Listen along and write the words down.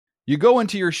You go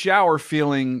into your shower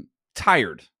feeling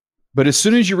tired, but as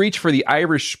soon as you reach for the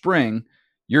Irish Spring,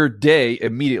 your day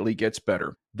immediately gets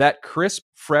better. That crisp,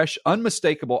 fresh,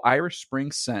 unmistakable Irish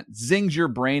Spring scent zings your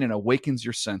brain and awakens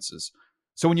your senses.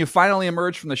 So when you finally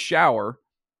emerge from the shower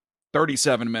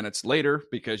 37 minutes later,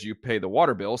 because you pay the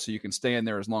water bill so you can stay in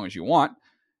there as long as you want,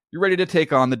 you're ready to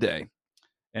take on the day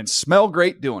and smell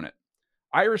great doing it.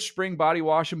 Irish Spring Body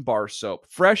Wash and Bar Soap.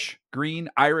 Fresh, green,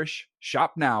 Irish.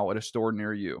 Shop now at a store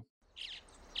near you.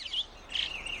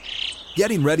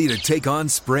 Getting ready to take on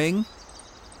spring?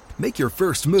 Make your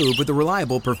first move with the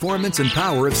reliable performance and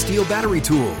power of Steel battery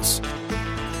tools.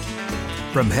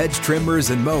 From hedge trimmers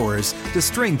and mowers to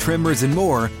string trimmers and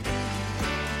more,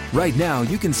 right now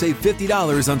you can save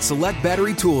 $50 on select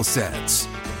battery tool sets.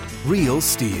 Real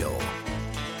Steel.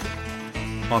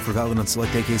 Offer valid on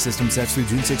select AK system sets through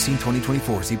June 16,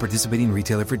 2024. See participating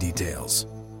retailer for details.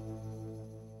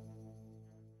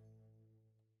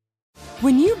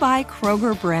 When you buy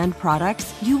Kroger brand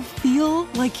products, you feel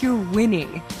like you're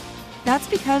winning. That's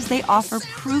because they offer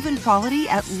proven quality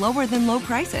at lower than low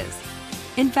prices.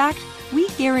 In fact, we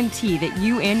guarantee that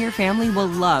you and your family will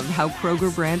love how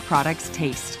Kroger brand products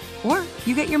taste, or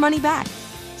you get your money back.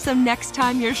 So next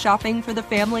time you're shopping for the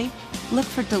family, look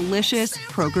for delicious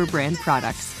Kroger brand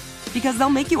products, because they'll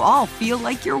make you all feel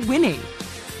like you're winning.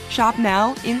 Shop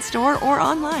now, in-store, or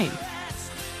online.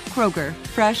 Kroger,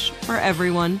 fresh for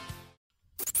everyone.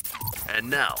 And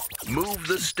now, Move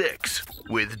the Sticks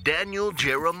with Daniel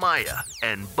Jeremiah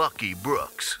and Bucky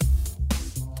Brooks.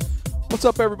 What's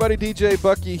up, everybody? DJ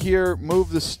Bucky here.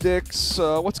 Move the Sticks.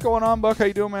 What's going on, Buck? How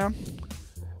you doing, man?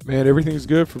 Man, everything's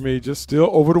good for me. Just still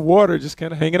over the water, just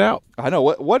kind of hanging out. I know.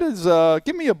 What is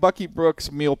give me a Bucky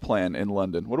Brooks meal plan in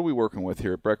London. What are we working with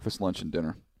here at breakfast, lunch, and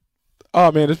dinner?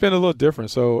 Oh, man, it's been a little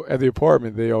different. So at the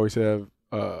apartment, they always have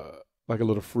like a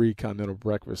little free continental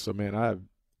breakfast. So, man, I've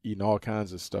eaten all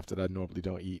kinds of stuff that I normally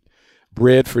don't eat.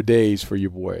 Bread for days for your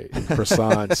boy.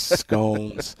 Croissants,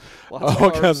 scones,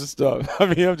 all kinds of stuff. I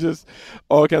mean, I'm just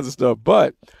all kinds of stuff.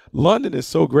 But London is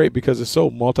so great because it's so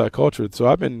multicultural. So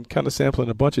I've been kind of sampling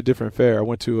a bunch of different fare. I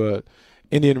went to an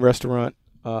Indian restaurant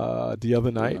the other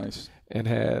night and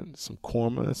had some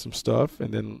korma and some stuff.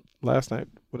 And then last night,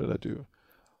 what did I do?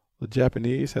 The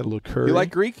Japanese, had a little curry. You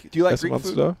like Greek? Do you like Greek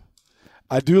food? Stuff.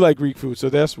 I do like Greek food, so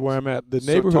that's where I'm at. The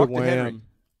neighborhood where I am.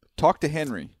 Talk to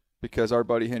Henry, because our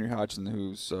buddy Henry Hodgson,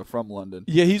 who's from London.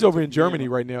 Yeah, he's over in Germany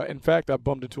right now. In fact, I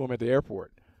bumped into him at the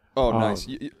airport. Oh, nice.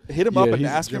 You hit him up and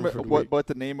ask him what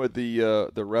the name of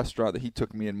the restaurant that he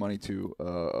took me and money to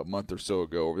a month or so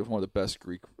ago. It was one of the best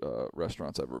Greek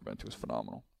restaurants I've ever been to. It was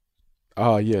phenomenal.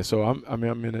 Oh, yeah. So I'm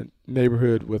in a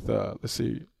neighborhood with, let's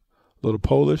see, a little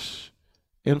Polish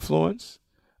influence,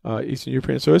 Eastern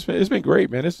European. So it's been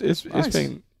great, man. It's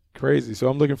been crazy. So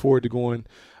I'm looking forward to going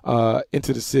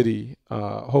into the city,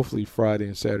 hopefully Friday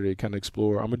and Saturday, kind of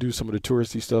explore. I'm going to do some of the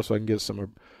touristy stuff so I can get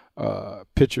some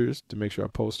pictures to make sure I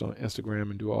post on Instagram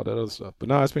and do all that other stuff. But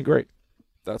no, it's been great.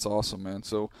 That's awesome, man.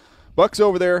 So Buck's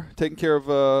over there taking care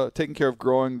of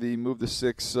growing the Move the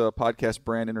Six podcast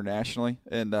brand internationally,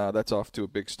 and that's off to a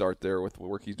big start there with the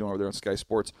work he's doing over there on Sky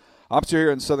Sports. I'm still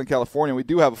here in Southern California. We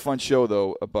do have a fun show,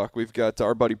 though, Buck. We've got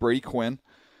our buddy Brady Quinn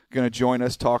going to join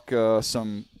us, talk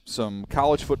some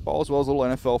college football as well as a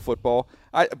little NFL football.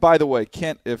 By the way,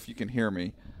 Kent, if you can hear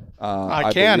me.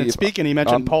 I can. And speaking, he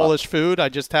mentioned Polish food. I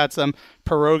just had some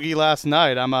pierogi last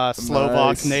night. I'm a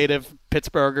Slovak native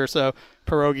Pittsburgher, so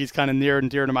pierogi's kind of near and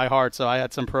dear to my heart. So I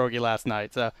had some pierogi last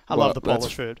night. So I love the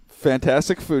Polish food.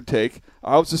 Fantastic food take.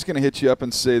 I was just going to hit you up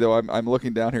and say, though, I'm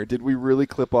looking down here. Did we really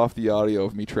clip off the audio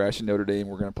of me trashing Notre Dame?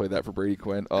 We're going to play that for Brady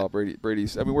Quinn. Oh,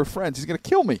 Brady's. I mean, we're friends. He's going to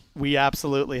kill me. We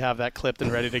absolutely have that clipped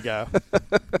and ready to go.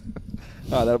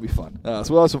 That'll be fun. So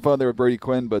we'll have some fun there with Brady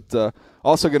Quinn, but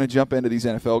also going to jump into these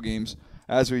NFL games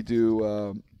as we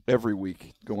do every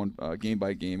week, going game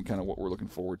by game, kind of what we're looking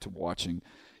forward to watching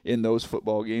in those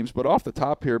football games. But off the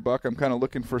top here, Buck, I'm kind of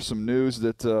looking for some news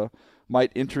that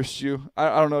might interest you.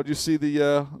 I don't know. Did you see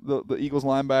the Eagles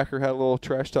linebacker had a little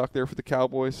trash talk there for the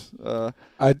Cowboys?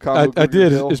 I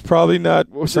did. It's probably not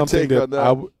something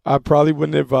that I probably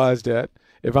wouldn't advise that.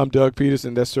 If I'm Doug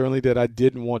Peterson, that's certainly that I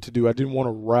didn't want to do. I didn't want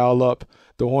to rile up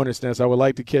the Hornets' nest. I would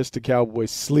like to catch the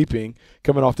Cowboys sleeping,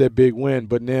 coming off that big win.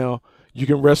 But now you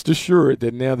can rest assured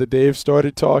that now that they've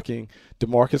started talking,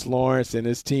 DeMarcus Lawrence and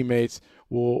his teammates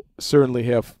will certainly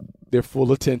have their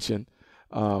full attention.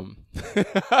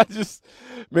 Because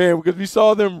we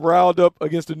saw them riled up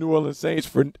against the New Orleans Saints,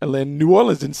 and New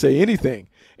Orleans didn't say anything.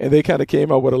 And they kind of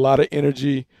came out with a lot of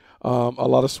energy, a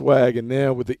lot of swag. And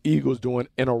now with the Eagles doing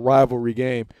in a rivalry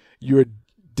game, you're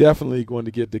definitely going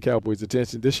to get the Cowboys'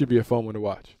 attention. This should be a fun one to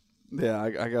watch. Yeah,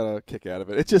 I got a kick out of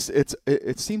it.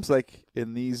 It seems like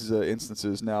in these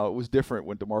instances now, it was different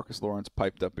when DeMarcus Lawrence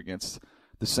piped up against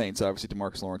the Saints. Obviously,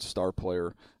 DeMarcus Lawrence, star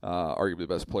player, arguably the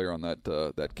best player on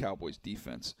that Cowboys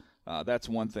defense. That's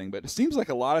one thing, but it seems like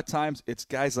a lot of times it's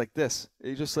guys like this.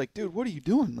 You're just like, dude, what are you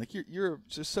doing? Like you're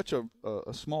just such a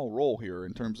small role here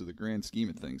in terms of the grand scheme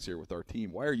of things here with our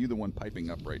team. Why are you the one piping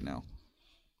up right now?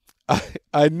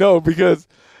 I know, because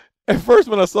at first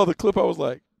when I saw the clip, I was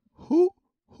like, who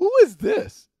is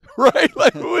this? Right?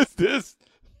 Like, who is this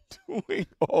doing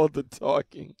all the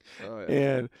talking? Oh, yeah.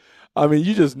 And I mean,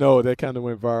 you just know that kind of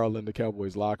went viral in the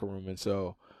Cowboys locker room, and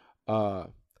so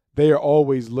they are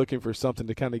always looking for something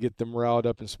to kind of get them riled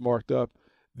up and smarked up.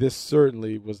 This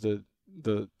certainly was the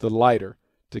lighter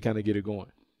to kind of get it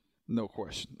going. No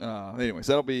question. Anyways,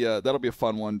 that'll be a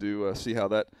fun one to see how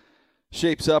that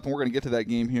shapes up, and we're going to get to that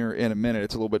game here in a minute.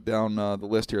 It's a little bit down the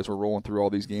list here as we're rolling through all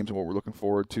these games and what we're looking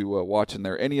forward to watching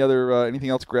there. Anything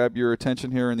else grab your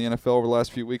attention here in the NFL over the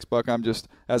last few weeks, Buck? I'm just,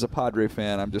 as a Padre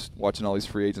fan, I'm just watching all these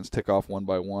free agents tick off one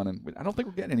by one, and I don't think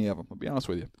we're getting any of them, I'll be honest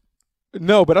with you.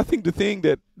 No, but I think the thing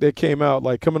that came out,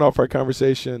 like coming off our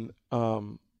conversation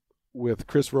with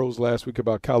Chris Rose last week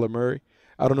about Kyler Murray,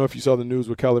 I don't know if you saw the news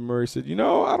where Kyler Murray said, I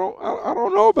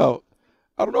don't know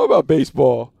about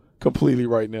baseball completely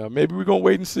right now. Maybe we're going to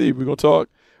wait and see. We're going to talk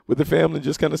with the family and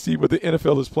just kind of see what the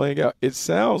NFL is playing out. It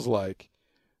sounds like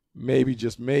maybe,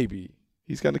 just maybe,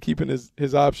 he's kind of keeping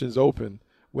his options open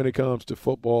when it comes to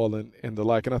football and the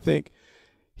like. And I think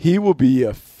he will be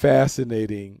a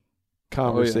fascinating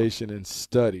conversation and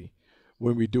study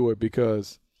when we do it,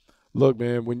 because, look,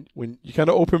 man, when you kind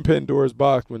of open Pandora's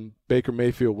box when Baker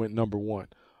Mayfield went number one,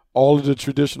 all of the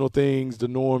traditional things, the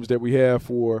norms that we have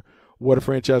for what a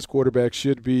franchise quarterback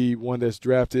should be, one that's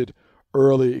drafted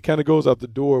early, it kind of goes out the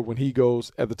door when he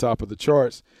goes at the top of the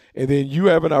charts. And then you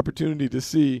have an opportunity to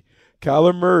see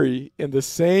Kyler Murray in the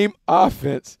same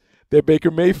offense that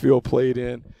Baker Mayfield played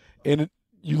in. And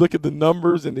you look at the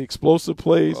numbers and the explosive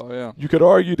plays, you could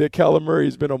argue that Kyler Murray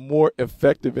has been a more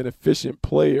effective and efficient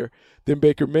player than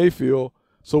Baker Mayfield.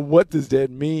 So what does that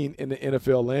mean in the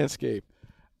NFL landscape?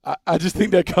 I just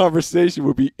think that conversation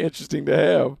would be interesting to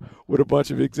have with a bunch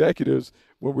of executives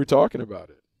when we're talking about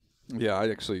it. Yeah, I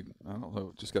don't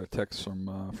know, just got a text from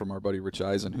our buddy Rich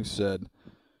Eisen, who said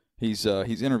he's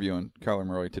interviewing Kyler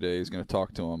Murray today. He's going to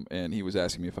talk to him, and he was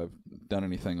asking me if I've done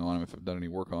anything on him, if I've done any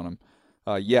work on him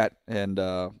yet, and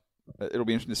it'll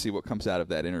be interesting to see what comes out of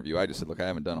that interview. I just said, look, I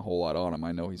haven't done a whole lot on him.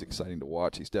 I know he's exciting to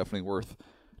watch. He's definitely worth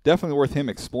him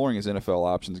exploring his NFL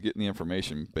options, getting the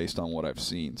information based on what I've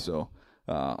seen. So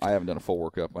I haven't done a full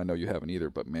workup. I know you haven't either,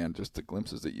 but man, just the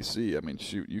glimpses that you see. I mean,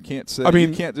 shoot, you can't say.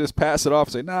 You can't just pass it off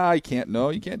and say, nah, you can't.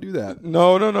 No, you can't do that.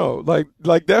 No.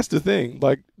 Like that's the thing.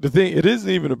 Like it isn't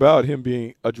even about him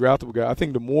being a draftable guy. I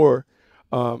think the more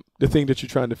the thing that you're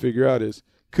trying to figure out is,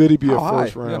 could he be a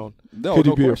first round? Yeah. Could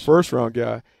he be a first round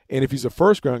guy? And if he's a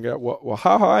first round guy, well,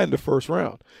 how high in the first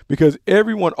round? Because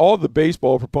all the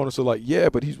baseball proponents are like, yeah,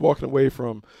 but he's walking away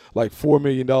from like $4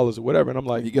 million or whatever. And I'm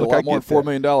like, you get a lot more than $4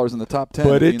 million in the top 10.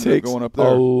 But it takes going up there.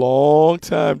 A long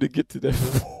time to get to that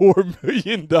 $4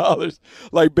 million.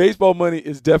 Like, baseball money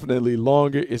is definitely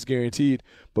longer. It's guaranteed.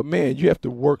 But, man, you have to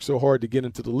work so hard to get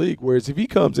into the league. Whereas if he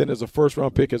comes in as a first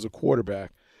round pick as a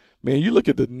quarterback, man, you look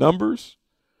at the numbers.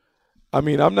 I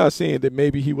mean, I'm not saying that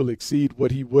maybe he will exceed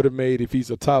what he would have made if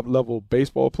he's a top-level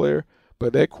baseball player,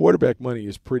 but that quarterback money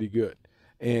is pretty good.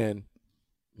 And,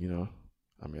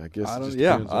 I guess I don't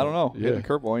know. Yeah, the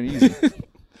curveball ain't easy.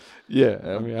 Yeah,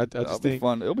 I mean, I just think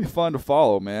fun. It'll be fun to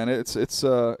follow, man. It's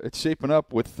shaping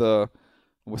up with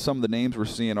some of the names we're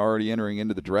seeing already entering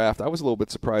into the draft. I was a little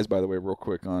bit surprised, by the way, real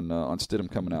quick on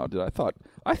Stidham coming out.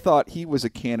 I thought he was a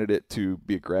candidate to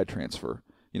be a grad transfer.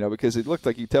 Because it looked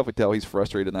like you definitely tell he's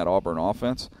frustrated in that Auburn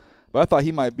offense. But I thought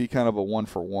he might be kind of a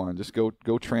one-for-one. Just go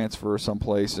transfer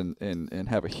someplace and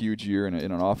have a huge year in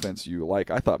an offense you like.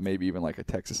 I thought maybe even like a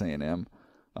Texas A&M,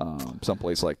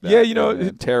 someplace like that. Yeah,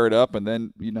 and tear it up, and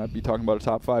then be talking about a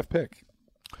top 5 pick.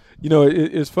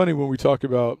 It's funny when we talk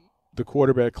about the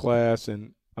quarterback class,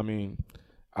 and I mean,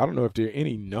 I don't know if there are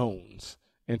any knowns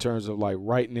in terms of like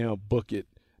right now, book it.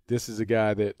 This is a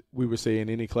guy that we would say in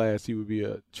any class he would be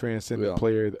a transcendent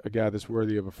player, a guy that's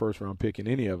worthy of a first-round pick in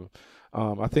any of them.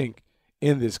 I think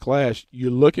in this class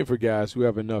you're looking for guys who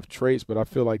have enough traits, but I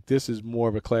feel like this is more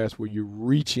of a class where you're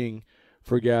reaching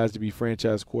for guys to be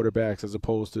franchise quarterbacks as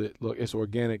opposed to, look, it's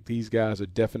organic. These guys are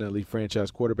definitely franchise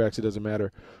quarterbacks. It doesn't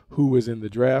matter who is in the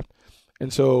draft.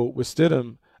 And so with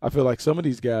Stidham, I feel like some of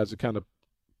these guys are kind of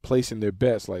placing their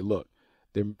bets like, look,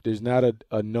 there's not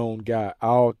a known guy.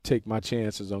 I'll take my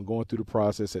chances on going through the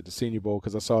process at the Senior Bowl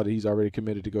because I saw that he's already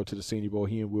committed to go to the Senior Bowl.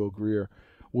 He and Will Grier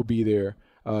will be there,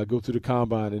 go through the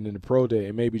combine and then the pro day,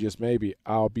 and maybe, just maybe,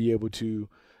 I'll be able to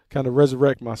kind of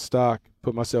resurrect my stock,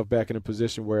 put myself back in a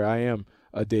position where I am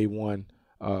a day one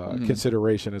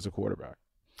consideration as a quarterback.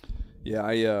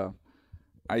 Yeah,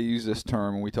 I use this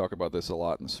term, and we talk about this a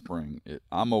lot in the spring.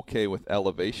 I'm okay with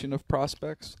elevation of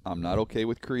prospects. I'm not okay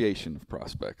with creation of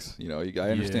prospects. I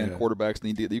understand quarterbacks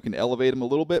you can elevate them a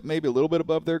little bit, maybe a little bit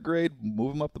above their grade,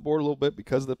 move them up the board a little bit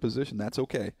because of the position. That's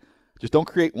okay. Just don't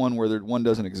create one where one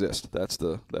doesn't exist. That's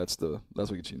what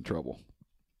gets you in trouble.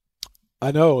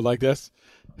 I know, like that's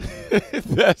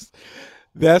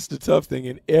the tough thing.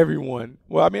 And everyone,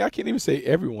 well, I mean, I can't even say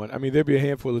everyone. I mean, there'll be a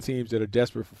handful of teams that are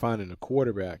desperate for finding a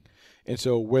quarterback. And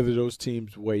so whether those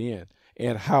teams weigh in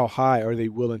and how high are they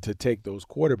willing to take those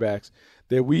quarterbacks,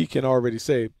 that we can already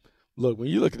say, look, when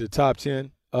you look at the top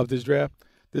 10 of this draft,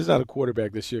 there's not a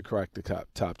quarterback that should crack the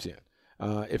top 10.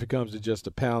 If it comes to just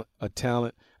a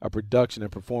talent, a production,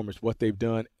 and performance, what they've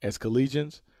done as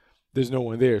collegians, there's no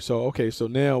one there. So, so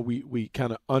now we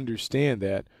kind of understand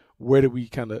that. Where do we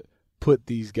kind of put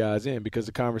these guys in? Because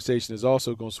the conversation is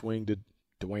also going to swing to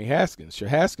Dwayne Haskins. Should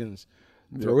Haskins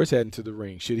throw his head into the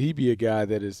ring? Should he be a guy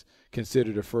that is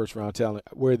considered a first-round talent?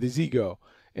 Where does he go?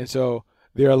 And so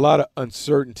there are a lot of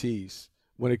uncertainties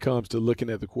when it comes to looking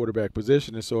at the quarterback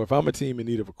position. And so if I'm a team in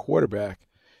need of a quarterback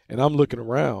and I'm looking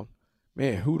around,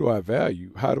 man, who do I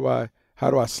value? How do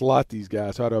I slot these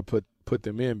guys? How do I put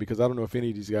them in? Because I don't know if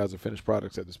any of these guys are finished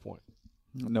products at this point.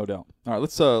 No doubt. All right,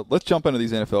 let's jump into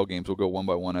these NFL games. We'll go one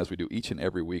by one as we do each and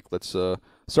every week. Let's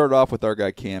start off with our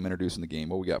guy Cam introducing the game.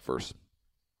 What we got first?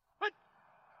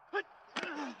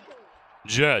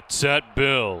 Jets at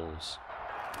Bills.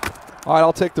 All right,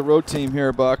 I'll take the road team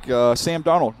here, Buck. Sam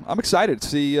Darnold. I'm excited to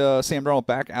see Sam Darnold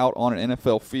back out on an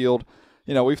NFL field.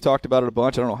 We've talked about it a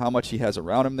bunch. I don't know how much he has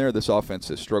around him there. This offense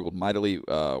has struggled mightily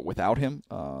without him.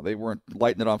 They weren't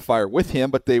lighting it on fire with him,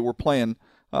 but they were playing.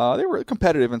 They were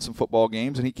competitive in some football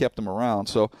games, and he kept them around.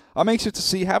 So I'm anxious to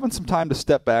see having some time to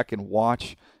step back and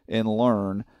watch and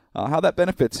learn how that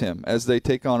benefits him as they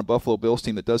take on a Buffalo Bills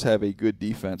team that does have a good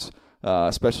defense.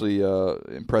 Especially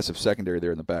impressive secondary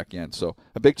there in the back end. So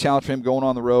a big challenge for him going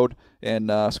on the road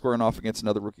and squaring off against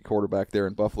another rookie quarterback there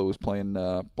in Buffalo who's playing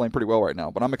pretty well right now.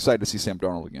 But I'm excited to see Sam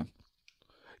Darnold again.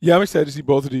 Yeah, I'm excited to see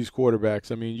both of these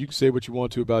quarterbacks. I mean, you can say what you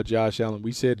want to about Josh Allen.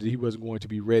 We said that he wasn't going to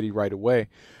be ready right away.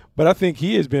 But I think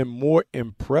he has been more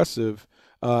impressive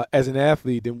as an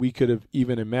athlete than we could have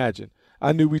even imagined.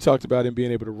 I knew we talked about him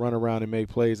being able to run around and make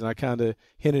plays, and I kind of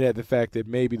hinted at the fact that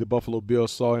maybe the Buffalo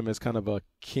Bills saw him as kind of a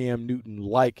Cam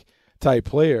Newton-like type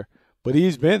player, but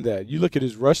he's been that. You look at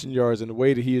his rushing yards and the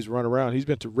way that he has run around, he's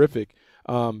been terrific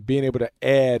being able to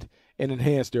add and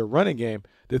enhance their running game.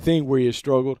 The thing where he has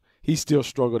struggled, he still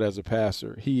struggled as a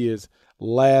passer. He is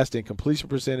last in completion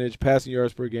percentage, passing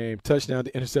yards per game, touchdown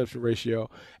to interception ratio,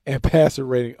 and passer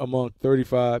rating among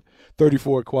 34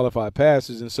 qualified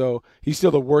passes. And so he's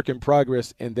still a work in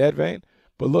progress in that vein.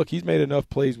 But look, he's made enough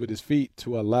plays with his feet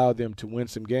to allow them to win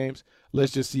some games.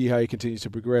 Let's just see how he continues to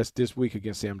progress this week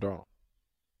against Sam Darnold.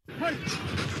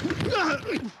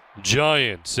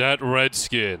 Giants at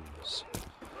Redskins.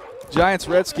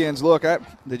 Giants-Redskins, look,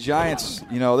 the Giants,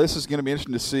 this is going to be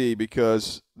interesting to see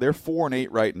because they're 4-8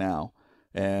 right now.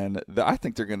 And I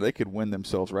think they could win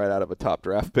themselves right out of a top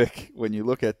draft pick. When you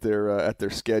look at their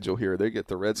schedule here, they get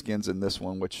the Redskins in this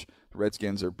one, which the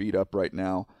Redskins are beat up right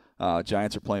now.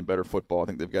 Giants are playing better football. I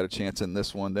think they've got a chance in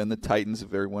this one. Then the Titans, a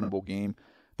very winnable game.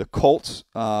 The Colts,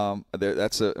 I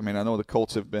know the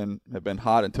Colts have been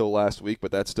hot until last week,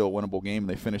 but that's still a winnable game.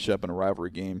 They finish up in a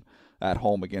rivalry game at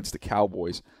home against the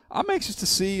Cowboys. I'm anxious to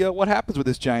see what happens with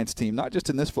this Giants team, not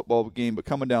just in this football game, but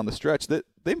coming down the stretch. Do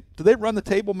they run the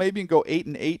table maybe and go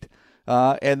 8-8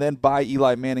 and then buy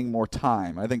Eli Manning more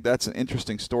time? I think that's an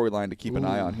interesting storyline to keep an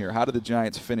eye on here. How do the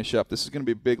Giants finish up? This is going to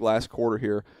be a big last quarter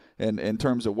here in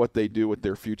terms of what they do with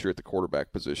their future at the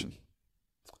quarterback position.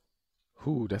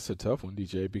 Ooh, that's a tough one,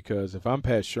 DJ, because if I'm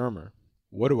Pat Shurmur,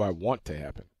 what do I want to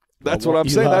happen? That's what I'm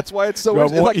saying. That's why it's so. Do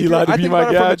I want Eli to be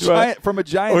my guy? From a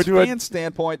Giants fan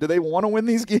standpoint, do they want to win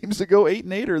these games to go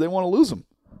 8-8, or do they want to lose them?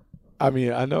 I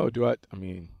mean, I know.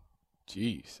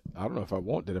 Geez, I don't know if I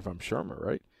want that if I'm Shurmur,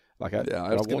 right? That's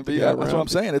what I'm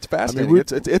saying. It's fascinating.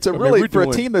 It's for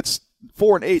a team that's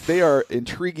 4-8. They are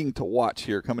intriguing to watch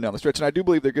here coming down the stretch, and I do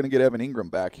believe they're going to get Evan Ingram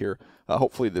back here,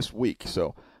 hopefully this week.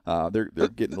 So they're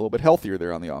getting a little bit healthier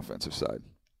there on the offensive side.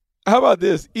 How about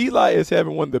this? Eli is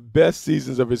having one of the best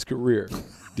seasons of his career,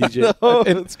 DJ.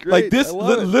 That's great. Like this,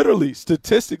 literally,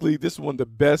 statistically, this is one of the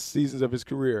best seasons of his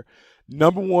career.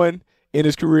 Number one in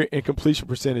his career in completion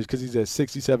percentage because he's at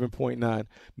 67.9.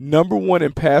 Number one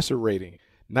in passer rating.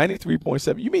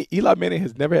 93.7. You mean Eli Manning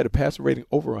has never had a passer rating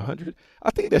over 100?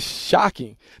 I think that's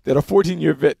shocking that a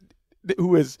 14-year vet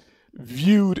who is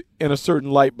viewed in a certain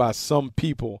light by some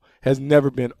people has never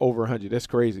been over 100. That's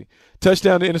crazy.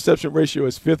 Touchdown to interception ratio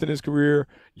is 5th in his career.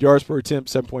 Yards per attempt,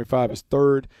 7.5 is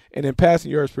 3rd. And in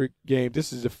passing yards per game,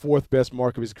 this is the 4th best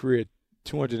mark of his career,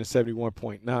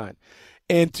 271.9.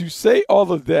 And to say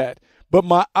all of that, but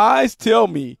my eyes tell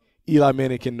me Eli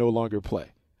Manning can no longer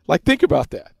play. Like, think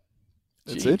about that.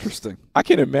 It's interesting. I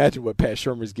can't imagine what Pat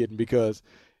Shurmur's getting because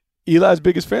Eli's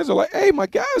biggest fans are like, hey, my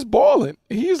guy's balling.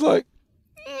 He's like,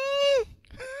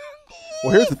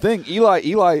 Well, here's the thing.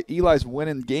 Eli's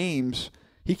winning games.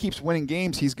 He keeps winning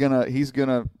games. He's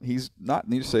not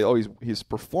need to say, his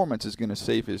performance is gonna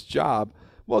save his job.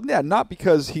 Well, yeah, not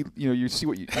because you see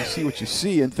what you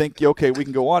see and think, okay, we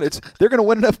can go on. They're gonna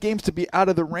win enough games to be out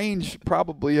of the range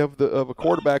probably of a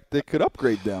quarterback that could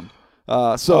upgrade them.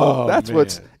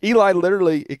 What's Eli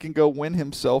literally. It can go win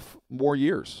himself more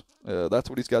years. That's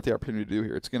what he's got the opportunity to do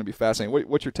here. It's going to be fascinating.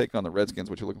 What's your take on the Redskins?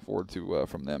 What you're looking forward to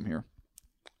from them here?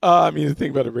 The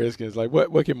thing about the Redskins, like,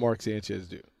 what can Mark Sanchez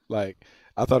do? Like,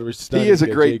 I thought it was stunning. He is a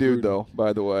great dude, though.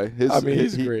 By the way,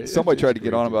 he's great. Somebody tried to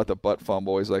get on about the butt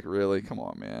fumble. He's like, really? Come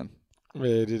on, man.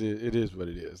 It is what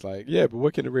it is. Like, yeah, but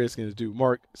what can the Redskins do?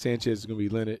 Mark Sanchez is going to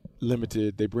be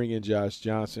limited. They bring in Josh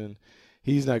Johnson.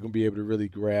 He's not going to be able to really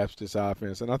grasp this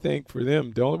offense. And I think for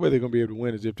them, the only way they're going to be able to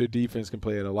win is if their defense can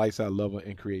play at a lights-out level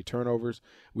and create turnovers.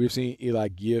 We've seen Eli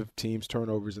give teams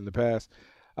turnovers in the past.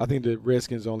 I think the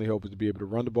Redskins' only hope is to be able to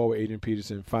run the ball with Adrian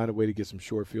Peterson, find a way to get some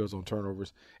short fields on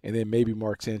turnovers, and then maybe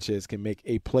Mark Sanchez can make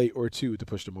a play or two to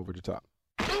push them over the top.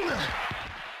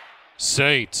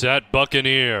 Saints at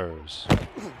Buccaneers.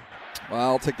 Well,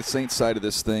 I'll take the Saints side of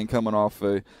this thing, coming off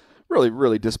a really,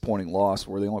 really disappointing loss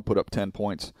where they only put up 10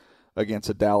 points against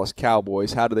the Dallas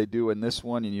Cowboys. How do they do in this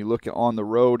one? And you look at on the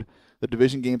road, the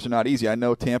division games are not easy. I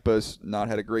know Tampa's not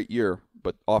had a great year,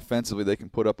 but offensively they can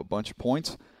put up a bunch of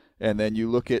points. And then you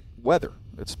look at weather.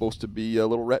 It's supposed to be a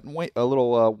little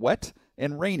wet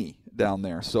and rainy down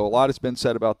there. So a lot has been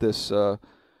said about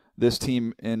this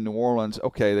team in New Orleans.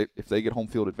 Okay, if they get home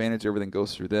field advantage, everything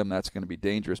goes through them. That's going to be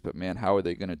dangerous. But, man, how are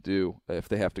they going to do if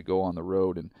they have to go on the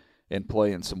road and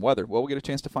play in some weather? Well, we'll get a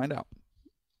chance to find out.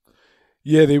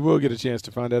 Yeah, they will get a chance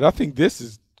to find out. I think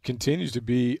this continues to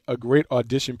be a great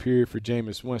audition period for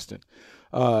Jameis Winston.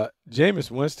 Jameis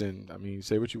Winston,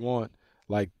 say what you want.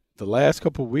 Like, the last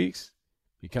couple of weeks,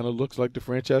 he kind of looks like the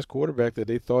franchise quarterback that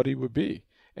they thought he would be.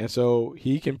 And so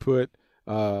he can put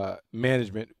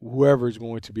management, whoever is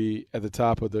going to be at the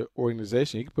top of the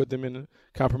organization, he can put them in a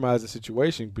compromising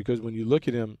situation because when you look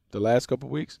at him the last couple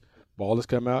of weeks, ball has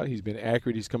come out. He's been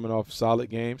accurate. He's coming off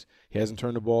solid games. He hasn't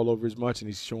turned the ball over as much, and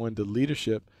he's showing the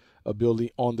leadership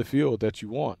ability on the field that you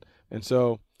want. And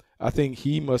so I think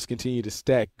he must continue to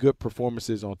stack good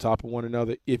performances on top of one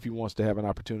another if he wants to have an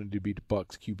opportunity to be the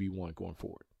Bucs QB1 going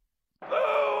forward.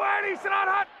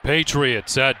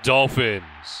 Patriots at Dolphins.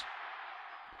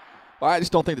 I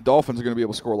just don't think the Dolphins are going to be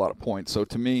able to score a lot of points. So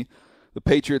to me, the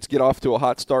Patriots get off to a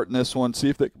hot start in this one, see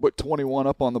if they can put 21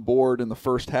 up on the board in the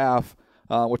first half,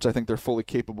 which I think they're fully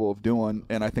capable of doing,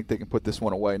 and I think they can put this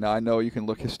one away. Now, I know you can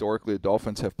look historically, the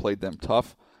Dolphins have played them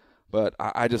tough, but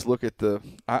I just look at the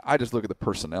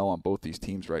personnel on both these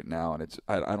teams right now, and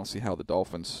I don't see how the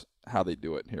Dolphins, how they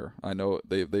do it here. I know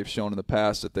they've shown in the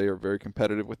past that they are very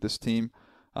competitive with this team,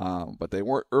 but they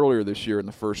weren't earlier this year in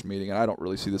the first meeting, and I don't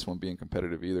really see this one being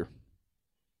competitive either.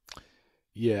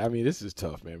 Yeah, this is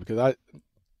tough, man, because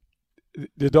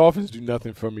the Dolphins do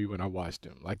nothing for me when I watch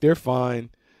them. Like, they're fine.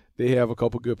 They have a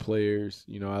couple good players.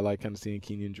 I like kind of seeing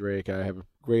Kenyon Drake. I have a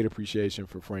great appreciation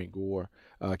for Frank Gore.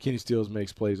 Kenny Stills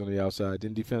makes plays on the outside.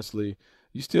 Then defensively,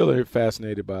 you still are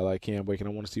fascinated by, like, Cam Wake, and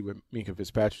I want to see what Minkah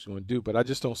Fitzpatrick's going to do. But I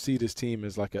just don't see this team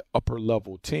as, like, an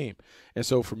upper-level team. And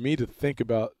so for me to think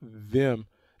about them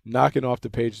knocking off the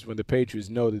Patriots when the Patriots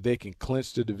know that they can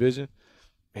clinch the division,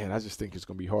 man, I just think it's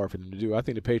going to be hard for them to do. I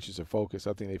think the Patriots are focused.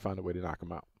 I think they find a way to knock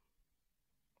them out.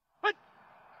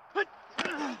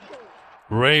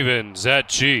 Ravens at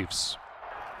Chiefs.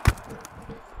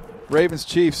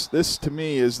 Ravens-Chiefs, this to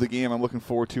me is the game I'm looking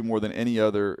forward to more than any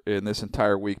other in this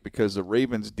entire week because the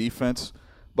Ravens defense,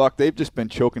 Buck, they've just been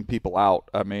choking people out.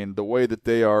 The way that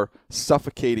they are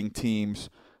suffocating teams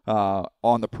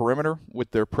on the perimeter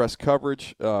with their press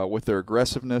coverage, with their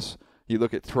aggressiveness. You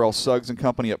look at Terrell Suggs and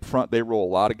company up front, they roll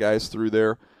a lot of guys through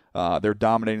there. They're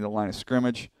dominating the line of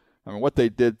scrimmage. What they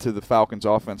did to the Falcons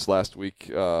offense last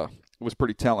week was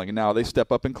pretty telling. And now they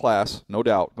step up in class, no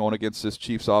doubt, going against this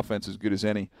Chiefs offense as good as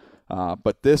any.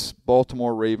 But this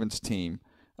Baltimore Ravens team,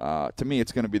 to me,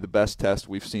 it's going to be the best test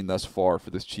we've seen thus far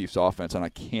for this Chiefs offense, and I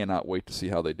cannot wait to see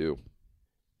how they do.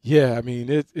 Yeah, I mean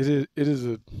it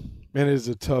is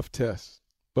a tough test,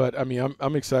 but I mean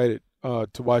I'm excited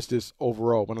to watch this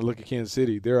overall. When I look at Kansas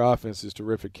City, their offense is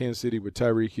terrific. Kansas City with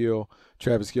Tyreek Hill,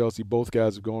 Travis Kelce, both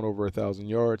guys have gone over 1,000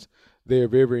 yards. They are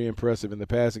very, very impressive in the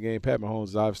passing game. Pat Mahomes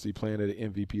is obviously playing at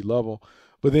an MVP level,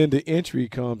 but then the entry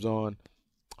comes on.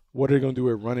 What are they going to do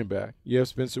at running back? You have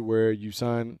Spencer Ware, you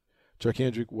sign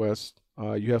Charkandrick West,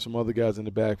 you have some other guys in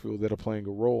the backfield that are playing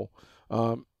a role.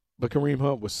 But Kareem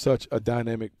Hunt was such a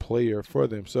dynamic player for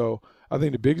them. So I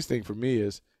think the biggest thing for me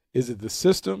is it the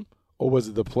system or was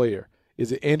it the player?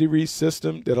 Is it Andy Reid's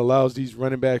system that allows these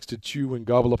running backs to chew and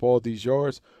gobble up all these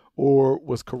yards, or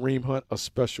was Kareem Hunt a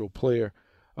special player?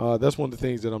 That's one of the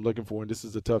things that I'm looking for, and this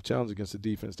is a tough challenge against a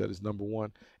defense that is number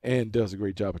one and does a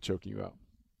great job of choking you out.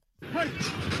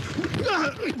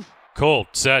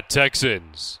 Colts at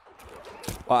Texans.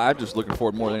 Well, I'm just looking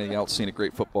forward more than anything else seeing a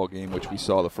great football game, which we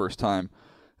saw the first time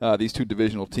these two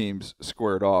divisional teams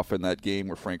squared off in that game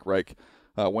where Frank Reich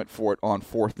went for it on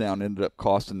fourth down, ended up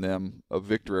costing them a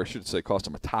victory, or I should say cost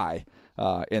them a tie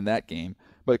in that game.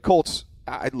 But Colts,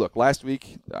 look, last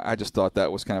week I just thought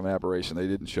that was kind of an aberration. They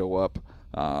didn't show up,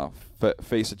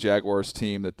 face a Jaguars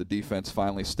team that the defense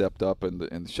finally stepped up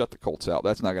and shut the Colts out.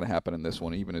 That's not going to happen in this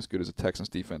one, even as good as the Texans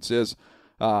defense is.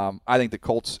 I think the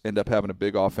Colts end up having a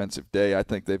big offensive day. I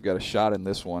think they've got a shot in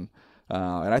this one.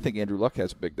 And I think Andrew Luck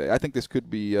has a big day. I think this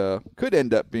could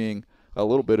end up being a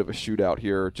little bit of a shootout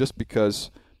here, just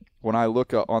because when I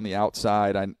look on the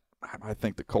outside, I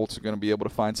think the Colts are going to be able to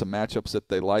find some matchups that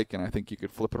they like, and I think you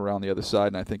could flip it around the other side,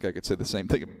 and I think I could say the same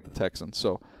thing about the Texans.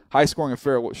 So high-scoring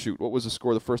affair. What was the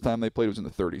score the first time they played? It was in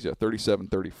the 30s,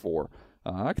 37-34.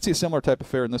 I could see a similar type of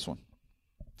affair in this one.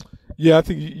 Yeah, I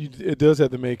think it does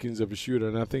have the makings of a shootout,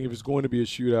 and I think if it's going to be a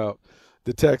shootout,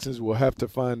 the Texans will have to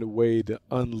find a way to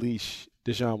unleash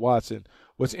Deshaun Watson.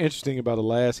 What's interesting about the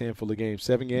last handful of games,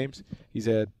 7 games, he's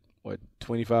had,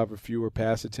 25 or fewer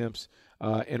pass attempts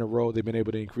in a row. They've been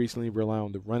able to increasingly rely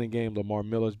on the running game. Lamar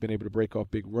Miller's been able to break off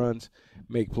big runs,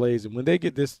 make plays. And when they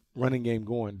get this running game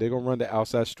going, they're going to run the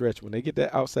outside stretch. When they get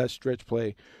that outside stretch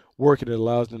play working, it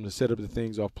allows them to set up the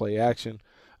things off play action.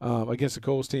 Against the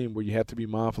Colts team where you have to be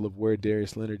mindful of where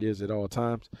Darius Leonard is at all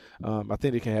times. I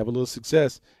think they can have a little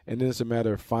success, and then it's a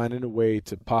matter of finding a way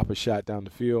to pop a shot down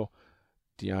the field.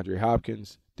 DeAndre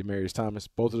Hopkins, Demaryius Thomas,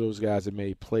 both of those guys have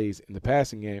made plays in the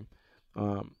passing game.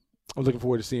 I'm looking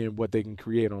forward to seeing what they can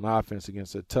create on offense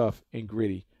against a tough and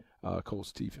gritty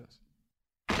Colts defense.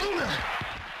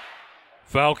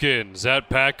 Falcons at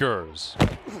Packers.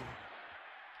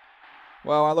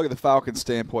 Well, I look at the Falcons'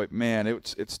 standpoint, man,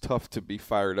 it's tough to be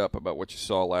fired up about what you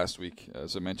saw last week,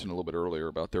 as I mentioned a little bit earlier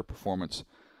about their performance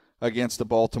against the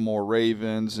Baltimore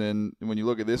Ravens. And when you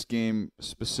look at this game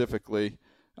specifically,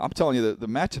 I'm telling you, the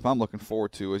matchup I'm looking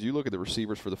forward to is you look at the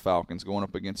receivers for the Falcons going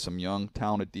up against some young,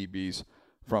 talented DBs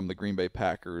from the Green Bay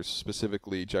Packers,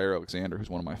 specifically Jair Alexander,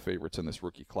 who's one of my favorites in this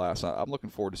rookie class. I'm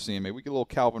looking forward to seeing maybe we get a little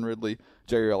Calvin Ridley,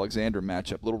 Jair Alexander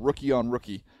matchup, a little rookie on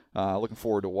rookie. Looking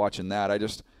forward to watching that. I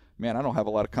don't have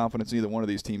a lot of confidence in either one of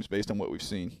these teams based on what we've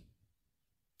seen.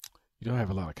 You don't have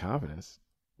a lot of confidence?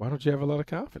 Why don't you have a lot of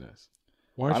confidence?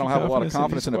 I don't have a lot of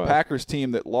confidence in a Packers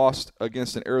team that lost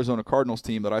against an Arizona Cardinals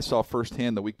team that I saw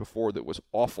firsthand the week before that was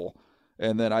awful.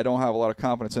 And then I don't have a lot of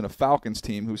confidence in a Falcons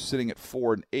team who's sitting at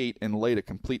 4-8 and laid a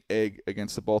complete egg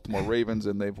against the Baltimore Ravens,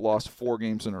 and they've lost 4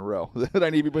 games in a row. Did I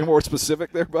need to be more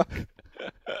specific there, Buck?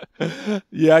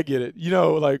 Yeah, I get it.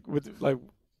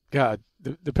 God,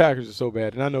 the Packers are so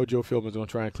bad. And I know Joe Philbin's going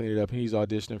to try and clean it up. He's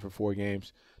auditioning for 4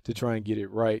 games to try and get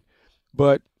it right.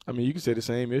 But, I mean, you can say the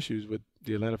same issues with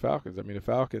the Atlanta Falcons. I mean, the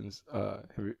Falcons have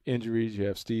injuries. You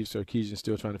have Steve Sarkisian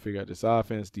still trying to figure out this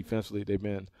offense. Defensively, they've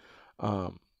been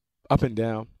up and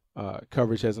down.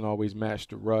 Coverage hasn't always matched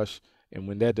the rush. And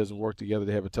when that doesn't work together,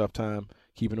 they have a tough time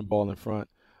keeping the ball in front.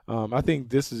 I think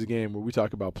this is a game where we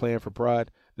talk about playing for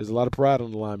pride. There's a lot of pride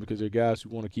on the line because there are guys who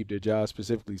want to keep their jobs,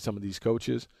 specifically some of these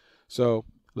coaches. So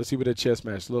let's see what that chess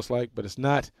match looks like. But it's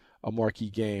not a marquee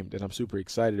game that I'm super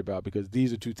excited about because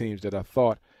these are 2 teams that I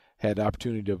thought had the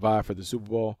opportunity to vie for the Super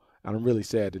Bowl. And I'm really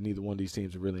sad that neither one of these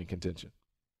teams are really in contention.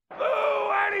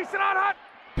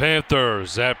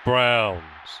 Panthers at Browns.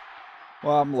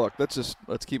 Well, look,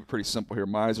 let's keep it pretty simple here.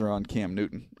 My eyes are on Cam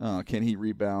Newton. Can he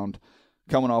rebound?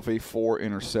 Coming off a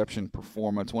 4-interception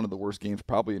performance, one of the worst games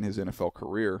probably in his NFL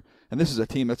career. And this is a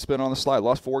team that's been on the slide.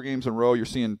 Lost 4 games in a row. You're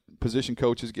seeing position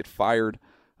coaches get fired.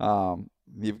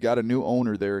 You've got a new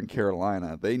owner there in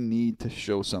Carolina. They need to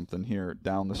show something here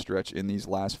down the stretch in these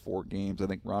last 4 games. I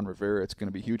think Ron Rivera, it's going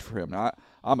to be huge for him. Now,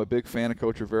 I'm a big fan of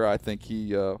Coach Rivera. I think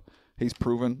he's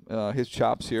proven his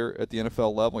chops here at the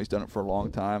NFL level. He's done it for a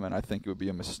long time, and I think it would be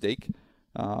a mistake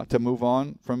to move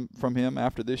on from him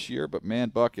after this year. But, man,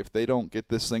 Buck, if they don't get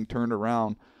this thing turned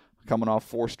around, coming off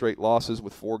 4 straight losses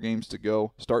with 4 games to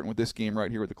go, starting with this game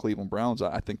right here with the Cleveland Browns,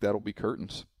 I think that'll be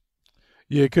curtains.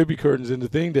 Yeah, it could be curtains. And the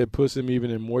thing that puts him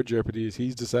even in more jeopardy is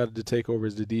he's decided to take over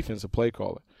as the defensive play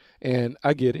caller. And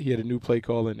I get it. He had a new play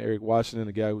caller in Eric Washington,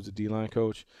 a guy who was a D-line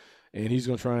coach. And he's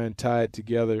going to try and tie it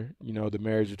together, the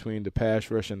marriage between the pass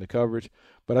rush and the coverage.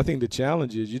 But I think the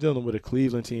challenge is you're dealing with a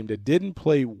Cleveland team that didn't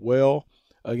play well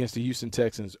against the Houston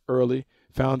Texans early,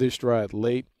 found their stride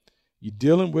late. You're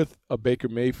dealing with a Baker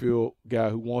Mayfield guy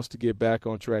who wants to get back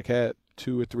on track, had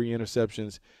 2 or 3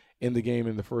 interceptions in the game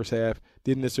in the first half,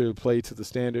 didn't necessarily play to the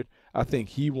standard. I think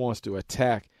he wants to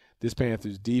attack this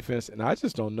Panthers defense, and I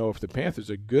just don't know if the Panthers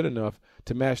are good enough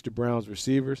to match the Browns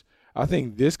receivers. I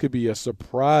think this could be a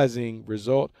surprising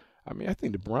result. I mean, I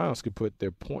think the Browns could put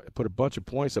a bunch of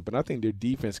points up, and I think their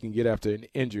defense can get after an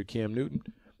injured Cam Newton.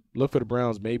 Look for the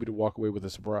Browns maybe to walk away with a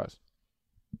surprise.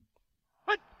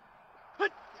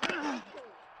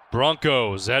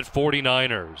 Broncos at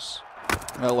 49ers.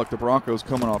 Well, look, the Broncos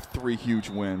coming off 3 huge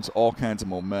wins, all kinds of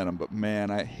momentum. But, man,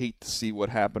 I hate to see what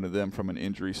happened to them from an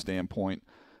injury standpoint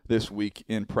this week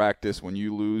in practice when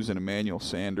you lose an Emmanuel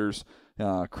Sanders.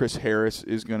 Chris Harris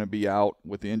is going to be out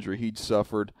with the injury he'd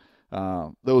suffered.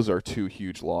 Those are 2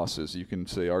 huge losses. You can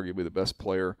say arguably the best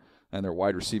player and their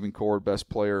wide receiving core, best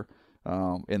player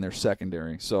in their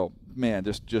secondary. So, man,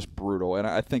 just brutal. And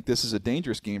I think this is a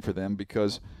dangerous game for them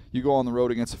because you go on the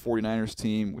road against the 49ers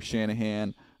team with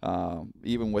Shanahan,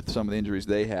 even with some of the injuries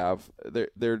they have,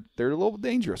 they're a little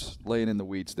dangerous laying in the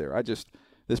weeds there.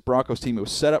 This Broncos team, it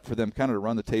was set up for them kind of to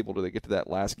run the table till they get to that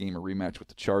last game, a rematch with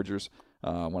the Chargers.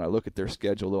 When I look at their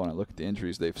schedule, though, and I look at the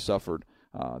injuries they've suffered,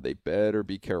 they better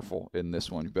be careful in this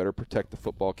one. You better protect the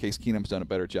football. Case Keenum's done a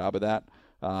better job of that,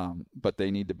 but they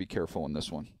need to be careful in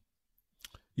this one.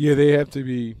 Yeah, they have to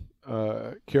be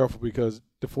careful because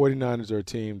the 49ers are a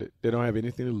team that they don't have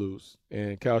anything to lose,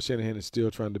 and Kyle Shanahan is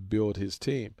still trying to build his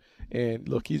team. And,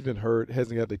 look, he's been hurt,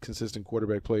 hasn't got the consistent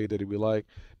quarterback play that he would like.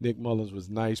 Nick Mullins was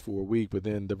nice for a week, but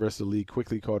then the rest of the league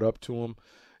quickly caught up to him.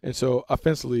 And so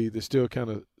offensively, they're still kind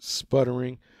of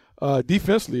sputtering.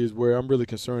 Defensively is where I'm really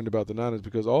concerned about the Niners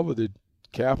because all of their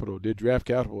draft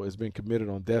capital has been committed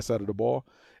on that side of the ball,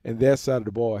 and that side of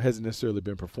the ball hasn't necessarily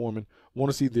been performing. I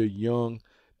want to see their young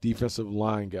defensive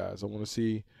line guys. I want to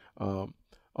see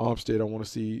Armstead. I want to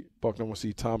see Buckner. I want to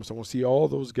see Thomas. I want to see all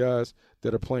those guys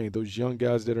that are playing, those young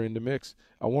guys that are in the mix.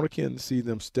 I want to see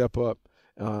them step up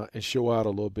and show out a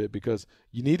little bit because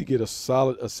you need to get a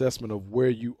solid assessment of where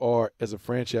you are as a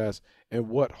franchise and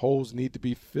what holes need to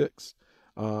be fixed.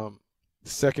 The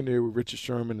secondary with Richard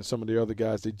Sherman and some of the other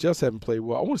guys, they just haven't played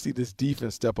well. I want to see this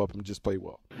defense step up and just play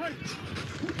well.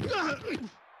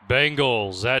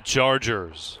 Bengals at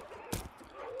Chargers.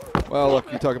 Well,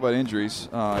 look, you talk about injuries.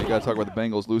 You got to talk about the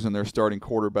Bengals losing their starting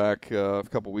quarterback a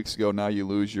couple weeks ago. Now you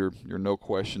lose your no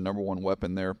question number 1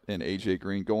 weapon there in A.J.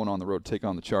 Green going on the road to take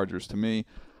on the Chargers. To me,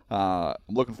 I'm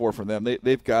looking forward for them.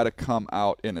 They've got to come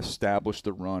out and establish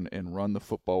the run and run the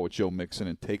football with Joe Mixon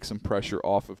and take some pressure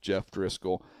off of Jeff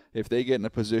Driscoll. If they get in a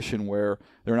position where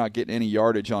they're not getting any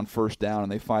yardage on first down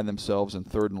and they find themselves in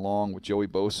 3rd and long with Joey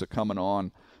Bosa coming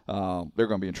on, they're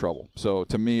going to be in trouble. So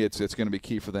to me, it's going to be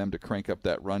key for them to crank up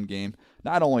that run game,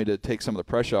 not only to take some of the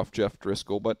pressure off Jeff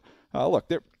Driscoll, but look,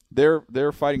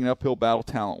 they're fighting an uphill battle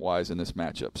talent-wise in this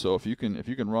matchup. So if you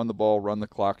can run the ball, run the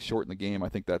clock, shorten the game, I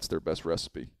think that's their best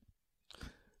recipe.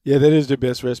 Yeah, that is their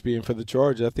best recipe. And for the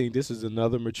Chargers, I think this is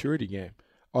another maturity game.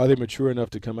 Are they mature enough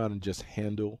to come out and just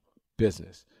handle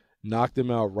business? Knock them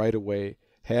out right away,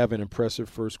 have an impressive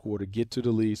first quarter, get to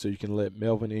the lead so you can let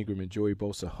Melvin Ingram and Joey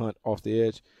Bosa hunt off the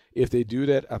edge. If they do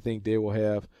that, I think they will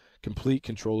have complete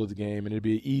control of the game, and it'll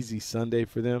be an easy Sunday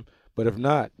for them. But if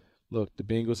not, look, the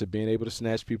Bengals have been able to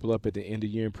snatch people up at the end of the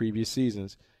year in previous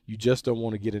seasons. You just don't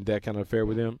want to get in that kind of affair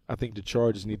with them. I think the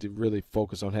Chargers need to really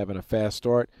focus on having a fast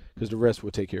start because the rest will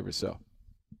take care of itself.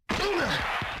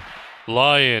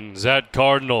 Lions at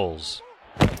Cardinals.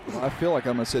 I feel like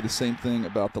I'm going to say the same thing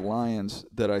about the Lions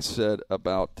that I said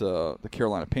about the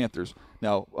Carolina Panthers.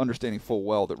 Now, understanding full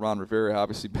well that Ron Rivera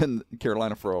obviously been in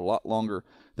Carolina for a lot longer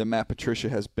than Matt Patricia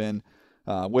has been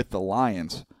with the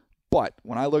Lions. But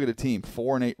when I look at a team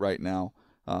 4-8 right now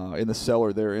in the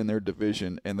cellar there in their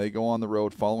division, and they go on the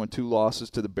road following 2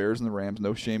 losses to the Bears and the Rams,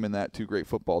 no shame in that, 2 great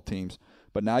football teams.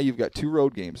 But now you've got 2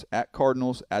 road games at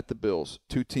Cardinals, at the Bills,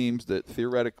 2 teams that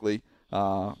theoretically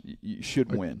you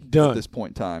should win at this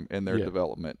point in time in their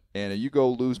development. And if you go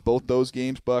lose both those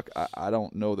games, Buck, I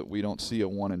don't know that we don't see a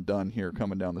one and done here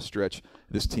coming down the stretch.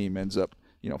 This team ends up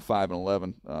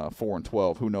 5-11,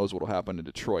 4-12. Who knows what will happen to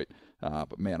Detroit?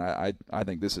 But, man, I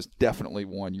think this is definitely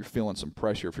one. You're feeling some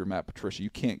pressure if you're Matt Patricia. You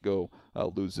can't go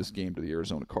lose this game to the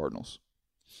Arizona Cardinals.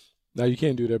 No, you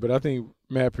can't do that. But I think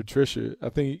Matt Patricia,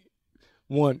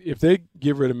 one, if they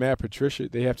get rid of Matt Patricia,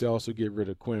 they have to also get rid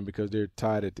of Quinn because they're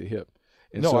tied at the hip.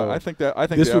 And I think they're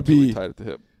absolutely tied at the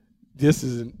hip.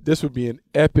 This would be an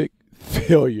epic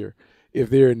failure if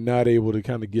they're not able to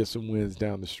kind of get some wins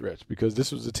down the stretch, because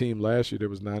this was a team last year that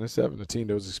was 9-7, a team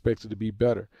that was expected to be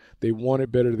better. They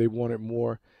wanted better, they wanted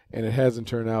more, and it hasn't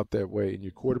turned out that way. And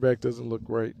your quarterback doesn't look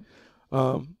great.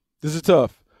 This is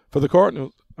tough for the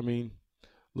Cardinals. I mean,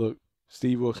 look,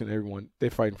 Steve Wilks and everyone, they're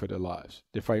fighting for their lives.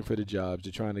 They're fighting for their jobs.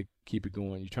 They're trying to keep it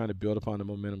going. You're trying to build upon the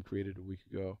momentum created a week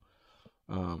ago.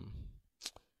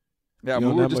 Yeah,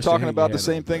 we were just talking about the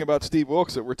same thing about Steve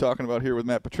Wilks that we're talking about here with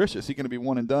Matt Patricia. Is he going to be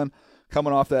one and done,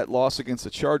 coming off that loss against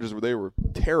the Chargers where they were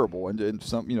terrible and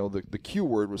some, the Q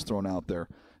word was thrown out there.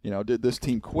 Did this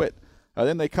team quit?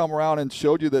 Then they come around and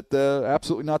showed you that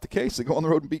absolutely not the case. They go on the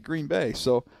road and beat Green Bay.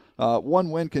 So one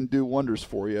win can do wonders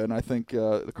for you. And I think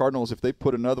the Cardinals, if they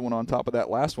put another one on top of that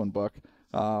last one, Buck,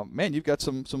 man, you've got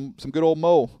some good old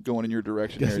Mo going in your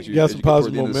direction here. You got some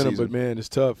positive momentum, but, man, it's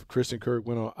tough. Christian Kirk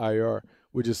went on IR.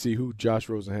 We'll just see who Josh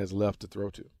Rosen has left to throw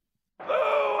to.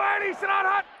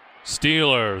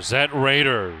 Steelers at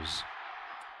Raiders.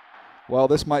 Well,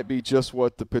 this might be just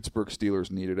what the Pittsburgh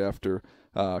Steelers needed after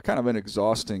kind of an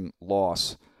exhausting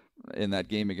loss in that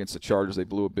game against the Chargers. They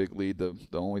blew a big lead. The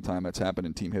only time that's happened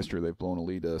in team history, they've blown a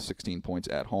lead 16 points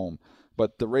at home.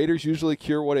 But the Raiders usually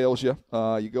cure what ails you.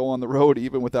 You go on the road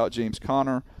even without James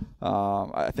Conner.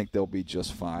 I think they'll be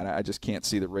just fine. I just can't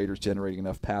see the Raiders generating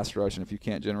enough pass rush. And if you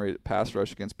can't generate a pass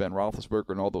rush against Ben Roethlisberger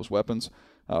and all those weapons,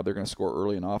 they're going to score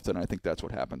early and often. I think that's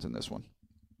what happens in this one.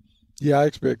 Yeah, I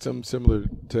expect something similar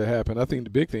to happen. I think the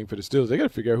big thing for the Steelers, they got to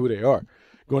figure out who they are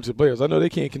going to the playoffs. I know they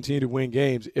can't continue to win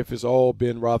games if it's all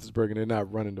Ben Roethlisberger and they're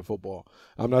not running the football.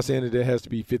 I'm not saying that it has to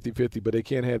be 50-50, but they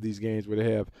can't have these games where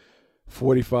they have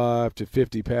 45 to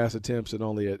 50 pass attempts and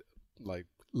only at like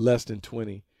less than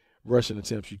 20 rushing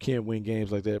attempts. You can't win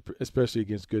games like that, especially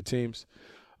against good teams.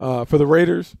 For the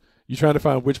Raiders, you're trying to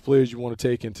find which players you want to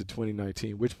take into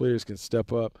 2019, which players can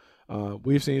step up.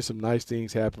 We've seen some nice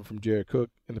things happen from Jared Cook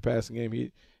in the passing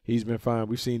game. He's been fine.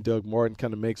 We've seen Doug Martin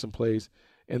kind of make some plays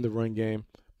in the run game.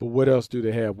 But what else do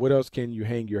they have? What else can you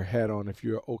hang your hat on if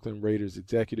you're an Oakland Raiders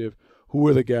executive? Who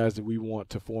are the guys that we want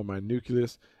to form our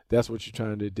nucleus? That's what you're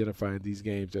trying to identify in these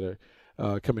games that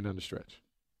are coming down the stretch.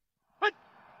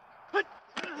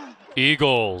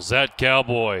 Eagles at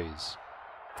Cowboys.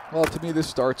 Well, to me, this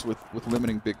starts with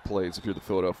limiting big plays if you're the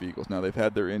Philadelphia Eagles. Now, they've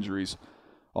had their injuries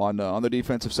on the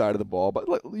defensive side of the ball, but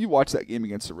you watch that game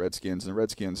against the Redskins, and the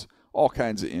Redskins, all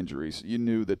kinds of injuries. You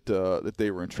knew that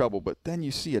they were in trouble, but then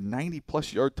you see a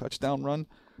 90-plus yard touchdown run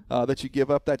that you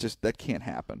give up. That can't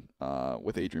happen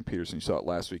with Adrian Peterson. You saw it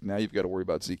last week. Now you've got to worry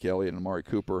about Zeke Elliott and Amari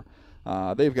Cooper.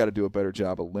 They've got to do a better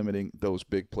job of limiting those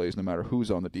big plays no matter who's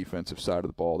on the defensive side of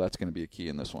the ball. That's going to be a key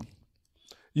in this one.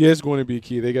 Yeah, it's going to be a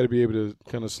key. They got to be able to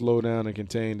kind of slow down and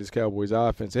contain this Cowboys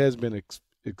offense. It has been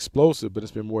explosive, but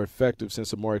it's been more effective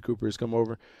since Amari Cooper has come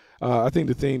over. I think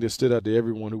the thing that stood out to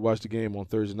everyone who watched the game on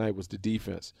Thursday night was the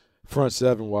defense. Front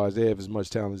seven-wise, they have as much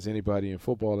talent as anybody in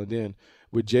football. And then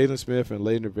with Jalen Smith and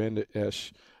Leighton Vander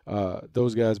Esch,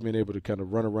 those guys being able to kind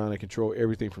of run around and control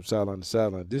everything from sideline to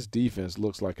sideline, this defense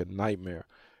looks like a nightmare.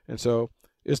 And so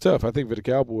it's tough. I think for the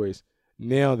Cowboys,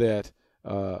 now that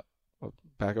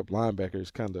backup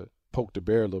linebackers kind of poked the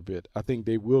bear a little bit, I think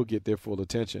they will get their full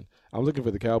attention. I'm looking for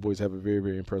the Cowboys to have a very,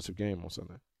 very impressive game on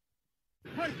Sunday.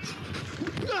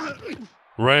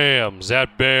 Rams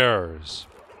at Bears.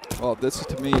 Well, this is,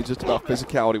 to me, just about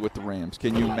physicality with the Rams.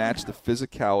 Can you match the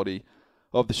physicality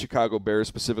of the Chicago Bears,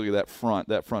 specifically that front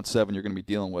seven you're going to be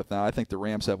dealing with? Now, I think the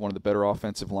Rams have one of the better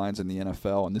offensive lines in the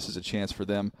NFL, and this is a chance for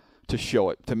them to show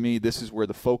it. To me, this is where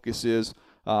the focus is.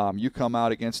 You come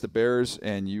out against the Bears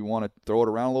and you want to throw it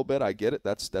around a little bit. I get it.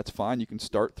 That's fine. You can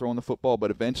start throwing the football,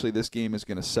 but eventually this game is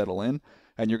going to settle in,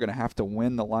 and you're going to have to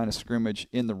win the line of scrimmage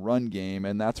in the run game,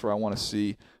 and that's where I want to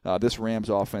see this Rams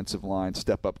offensive line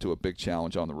step up to a big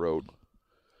challenge on the road.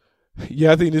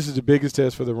 Yeah, I think this is the biggest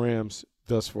test for the Rams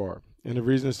thus far. And the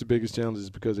reason it's the biggest challenge is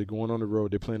because they're going on the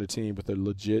road. They're playing a team with a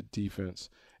legit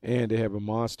defense, and they have a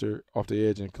monster off the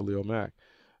edge in Khalil Mack.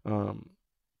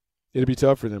 It'll be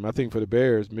tough for them. I think for the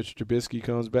Bears, Mitch Trubisky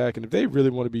comes back, and if they really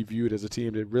want to be viewed as a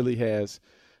team that really has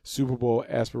Super Bowl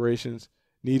aspirations,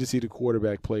 need to see the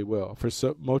quarterback play well. For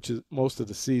most of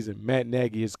the season, Matt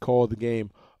Nagy has called the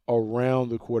game around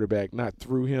the quarterback, not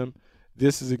through him.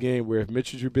 This is a game where if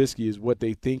Mitch Trubisky is what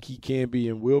they think he can be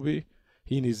and will be,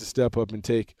 he needs to step up and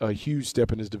take a huge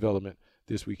step in his development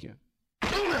this weekend.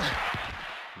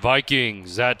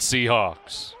 Vikings at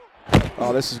Seahawks.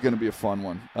 Oh, this is going to be a fun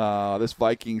one. This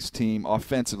Vikings team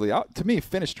offensively, to me,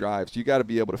 finish drives. You got to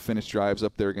be able to finish drives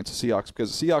up there against the Seahawks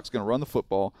because the Seahawks are going to run the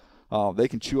football. They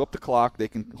can chew up the clock. They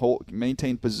can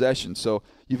maintain possession. So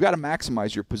you've got to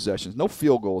maximize your possessions. No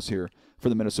field goals here for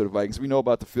the Minnesota Vikings. We know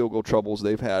about the field goal troubles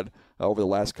they've had over the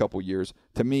last couple years.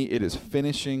 To me, it is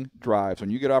finishing drives. When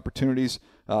you get opportunities,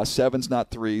 7s, not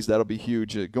 3s, that'll be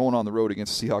huge. Going on the road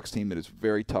against a Seahawks team that is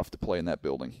very tough to play in that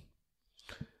building.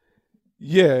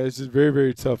 Yeah, it's a very,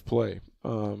 very tough play.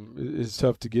 It's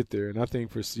tough to get there. And I think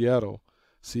for Seattle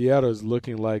is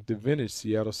looking like the vintage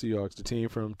Seattle Seahawks, the team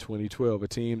from 2012, a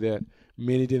team that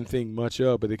many didn't think much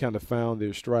of, but they kind of found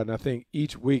their stride. And I think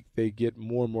each week they get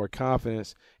more and more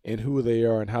confidence in who they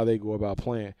are and how they go about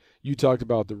playing. You talked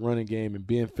about the running game and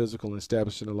being physical and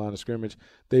establishing the line of scrimmage.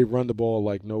 They run the ball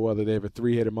like no other. They have a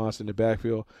three-headed monster in the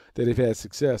backfield that they've had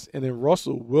success. And then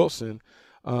Russell Wilson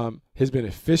has been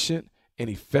efficient and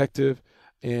effective.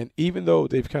 And even though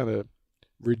they've kind of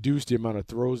reduced the amount of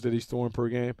throws that he's throwing per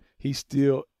game, he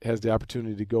still has the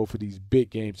opportunity to go for these big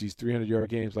games, these 300-yard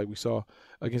games like we saw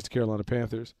against the Carolina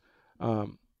Panthers.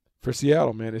 For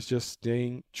Seattle, man, it's just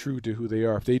staying true to who they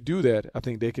are. If they do that, I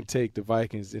think they can take the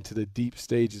Vikings into the deep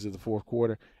stages of the fourth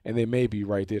quarter, and they may be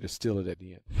right there to steal it at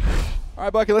the end. All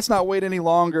right, Bucky, let's not wait any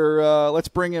longer. Let's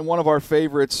bring in one of our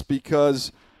favorites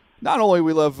because not only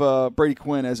we love Brady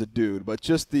Quinn as a dude, but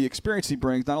just the experience he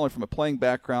brings, not only from a playing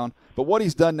background, but what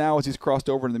he's done now is he's crossed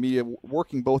over into the media,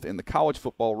 working both in the college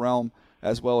football realm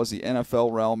as well as the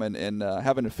NFL realm and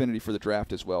have an affinity for the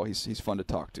draft as well. He's fun to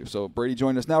talk to. So Brady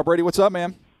joined us now. Brady, what's up,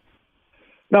 man?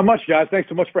 Not much, guys. Thanks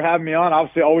so much for having me on.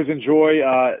 Obviously, always enjoy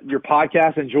your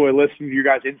podcast, enjoy listening to your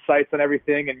guys' insights on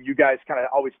everything, and you guys kind of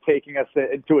always taking us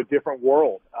into a different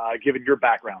world, given your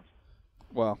backgrounds.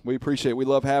 Well, we appreciate it. We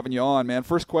love having you on, man.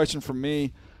 First question from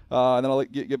me, and then I'll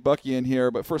get Bucky in here.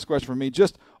 But first question from me,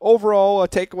 just overall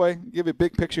takeaway, give you a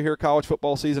big picture here, college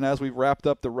football season as we've wrapped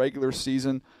up the regular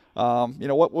season.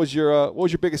 What was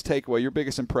your biggest takeaway, your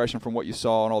biggest impression from what you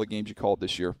saw in all the games you called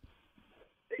this year?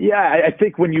 Yeah, I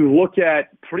think when you look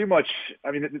at pretty much,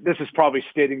 I mean, this is probably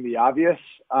stating the obvious,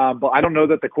 but I don't know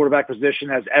that the quarterback position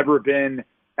has ever been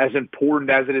as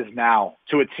important as it is now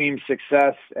to a team's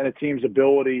success and a team's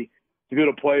ability to be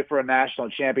able to play for a national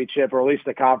championship or at least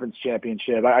a conference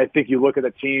championship. I think you look at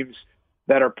the teams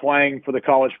that are playing for the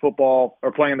college football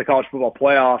or playing in the college football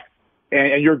playoff,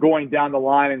 and you're going down the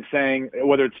line and saying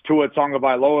whether it's Tua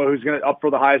Tagovailoa, who's going to up for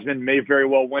the Heisman, may very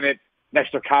well win it,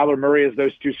 next to Kyler Murray as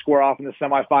those two square off in the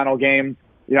semifinal game.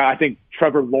 I think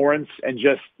Trevor Lawrence and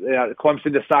just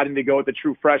Clemson deciding to go with the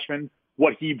true freshman,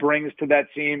 what he brings to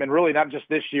that team, and really not just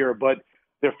this year, but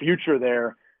their future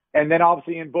there. And then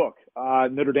obviously in Book,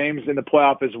 Notre Dame's in the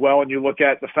playoff as well. And you look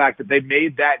at the fact that they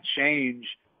made that change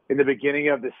in the beginning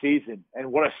of the season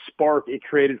and what a spark it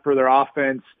created for their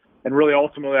offense. And really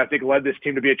ultimately, I think led this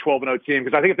team to be a 12-0 team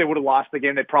because I think if they would have lost the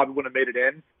game, they probably wouldn't have made it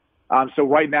in. So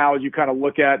right now, as you kind of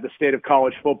look at the state of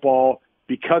college football,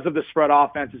 because of the spread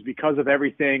offenses, because of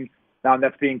everything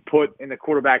that's being put in the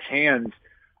quarterback's hands,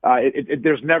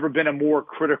 there's never been a more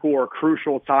critical or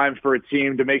crucial time for a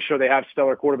team to make sure they have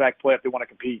stellar quarterback play if they want to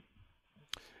compete.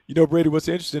 Brady, what's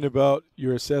interesting about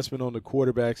your assessment on the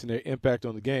quarterbacks and their impact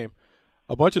on the game,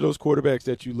 a bunch of those quarterbacks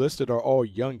that you listed are all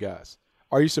young guys.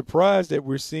 Are you surprised that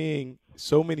we're seeing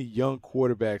so many young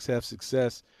quarterbacks have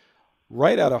success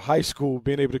right out of high school,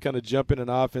 being able to kind of jump in an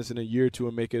offense in a year or two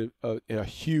and make a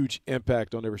huge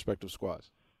impact on their respective squads?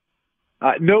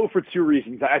 No, for two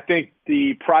reasons. I think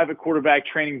the private quarterback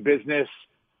training business,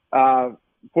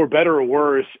 for better or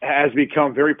worse, has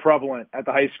become very prevalent at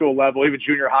the high school level, even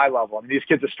junior high level. I mean, these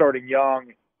kids are starting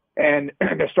young, and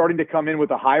they're starting to come in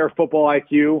with a higher football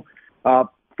IQ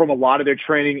from a lot of their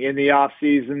training in the off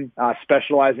season,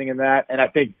 specializing in that. And I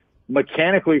think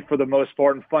mechanically, for the most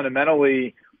part, and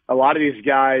fundamentally, a lot of these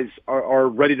guys are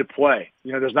ready to play.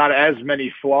 There's not as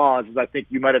many flaws as I think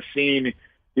you might have seen,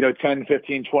 10,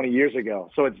 15, 20 years ago.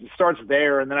 So it starts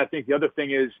there. And then I think the other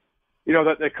thing is,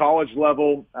 that the college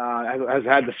level has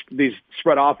had these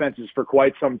spread offenses for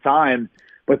quite some time,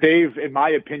 but they've, in my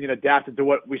opinion, adapted to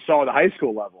what we saw at the high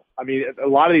school level. I mean, a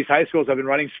lot of these high schools have been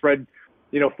running spread,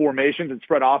 formations and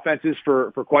spread offenses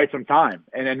for quite some time.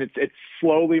 And then it's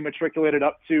slowly matriculated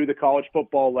up to the college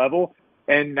football level.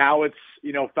 And now it's,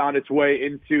 found its way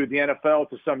into the NFL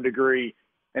to some degree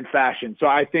and fashion. So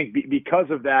I think because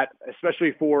of that,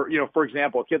 especially for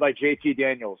example, a kid like JT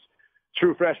Daniels,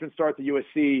 true freshman start at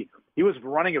USC, he was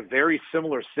running a very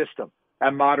similar system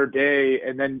at Modern Day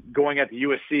and then going at the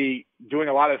USC, doing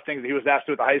a lot of things that he was asked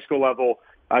to at the high school level,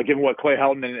 given what Clay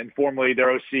Helton and formerly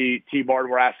their OC T.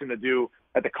 Barton were asking him to do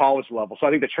at the college level. So I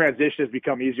think the transition has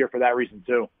become easier for that reason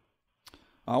too.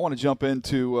 I want to jump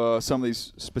into some of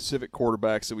these specific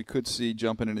quarterbacks that we could see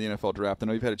jumping into the NFL draft. I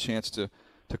know you've had a chance to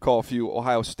call a few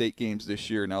Ohio State games this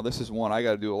year. Now, this is one I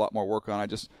got to do a lot more work on. I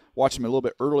just watched him a little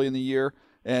bit early in the year,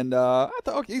 and I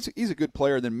thought, okay, he's a good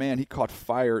player. Then, man, he caught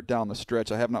fire down the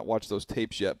stretch. I have not watched those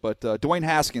tapes yet. But Dwayne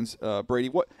Haskins, Brady,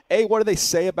 what do they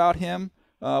say about him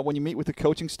when you meet with the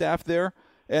coaching staff there?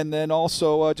 And then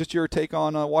also just your take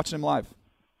on watching him live.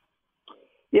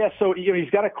 Yeah, so he's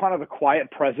got a kind of a quiet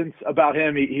presence about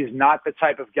him. He's not the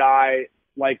type of guy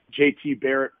like J.T.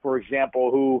 Barrett, for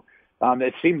example, who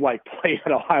it seemed like played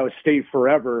at Ohio State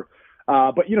forever.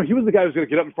 But, he was the guy who was going to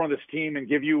get up in front of this team and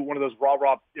give you one of those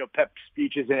rah-rah, pep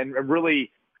speeches and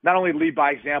really not only lead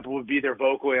by example, but be there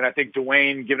vocally. And I think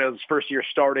Dwayne, given his first year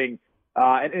starting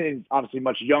and obviously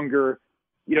much younger,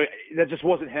 that just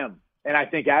wasn't him. And I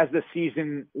think as the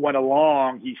season went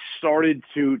along, he started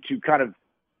to kind of,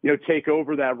 take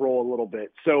over that role a little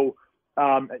bit. So,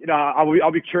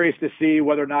 I'll be curious to see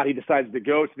whether or not he decides to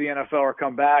go to the NFL or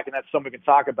come back, and that's something we can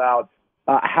talk about,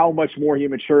 how much more he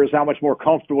matures, how much more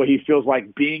comfortable he feels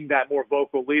like being that more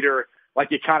vocal leader, like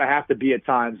you kind of have to be at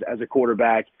times as a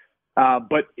quarterback.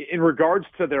 But in regards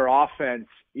to their offense,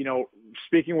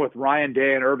 speaking with Ryan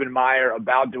Day and Urban Meyer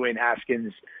about Dwayne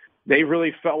Haskins, they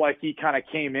really felt like he kind of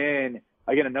came in,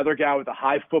 again, another guy with a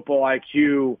high football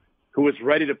IQ who was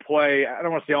ready to play. I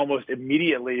don't want to say almost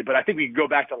immediately, but I think we can go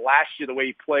back to last year, the way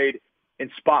he played in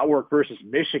spot work versus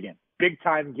Michigan.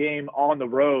 Big-time game on the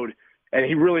road, and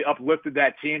he really uplifted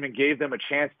that team and gave them a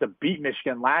chance to beat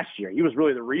Michigan last year. He was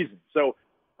really the reason. So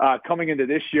coming into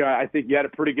this year, I think you had a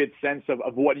pretty good sense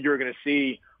of what you're going to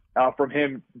see from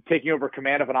him taking over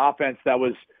command of an offense that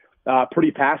was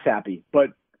pretty pass-happy.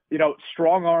 But,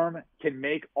 strong arm can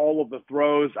make all of the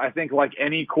throws. I think like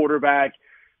any quarterback,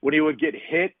 when he would get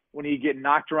hit, when he get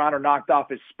knocked around or knocked off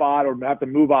his spot or have to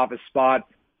move off his spot,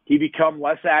 he become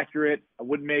less accurate,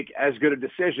 wouldn't make as good of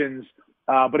decisions.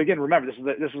 But again, remember,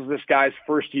 this is this guy's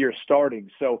first year starting.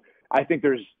 So I think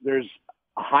there's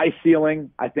a high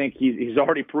ceiling. I think he's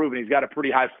already proven he's got a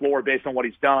pretty high floor based on what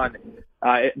he's done.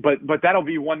 But that'll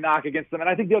be one knock against them. And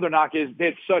I think the other knock is they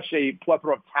have such a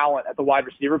plethora of talent at the wide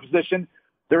receiver position.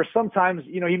 There are sometimes,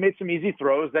 he made some easy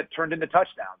throws that turned into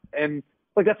touchdowns. And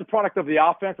that's a product of the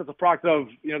offense. That's a product of,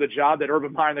 the job that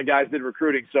Urban Meyer and the guys did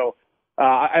recruiting. So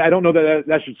I don't know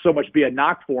that should so much be a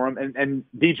knock for him. And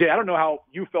DJ, I don't know how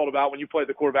you felt about when you played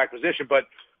the quarterback position, but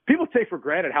people take for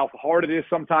granted how hard it is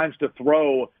sometimes to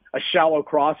throw a shallow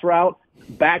cross route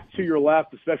back to your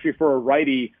left, especially for a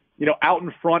righty, out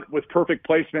in front with perfect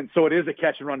placement. So it is a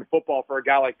catch and run football for a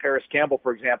guy like Paris Campbell,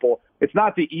 for example. It's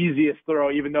not the easiest throw,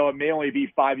 even though it may only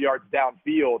be 5 yards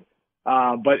downfield.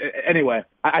 But anyway,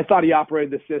 I thought he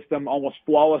operated the system almost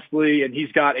flawlessly, and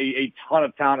he's got a ton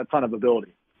of talent, a ton of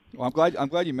ability. Well, I'm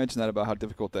glad you mentioned that about how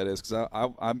difficult that is, because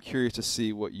I'm curious to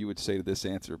see what you would say to this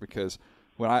answer. Because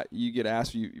when you get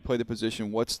asked, you play the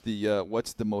position, what's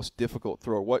the most difficult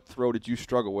throw? What throw did you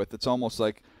struggle with? It's almost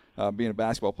like being a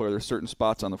basketball player. There's certain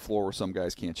spots on the floor where some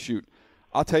guys can't shoot.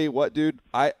 I'll tell you what, dude.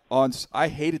 I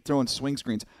hated throwing swing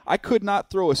screens. I could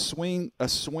not throw a swing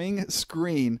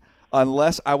screen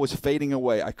unless I was fading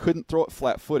away. I couldn't throw it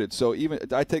flat-footed. So even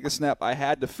I take a snap, I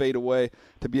had to fade away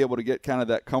to be able to get kind of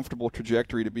that comfortable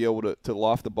trajectory to be able to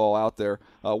loft the ball out there.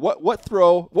 What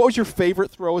was your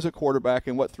favorite throw as a quarterback,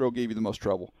 and what throw gave you the most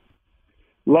trouble?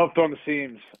 Love throwing the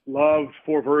seams. Loved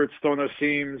four verts, throwing those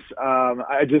seams.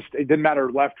 It didn't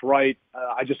matter left, right.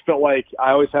 I just felt like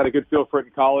I always had a good feel for it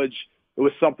in college. It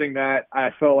was something that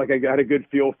I felt like I got a good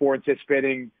feel for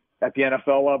anticipating at the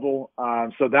NFL level.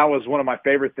 So that was one of my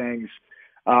favorite things.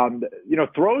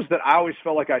 Throws that I always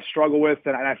felt like I struggle with,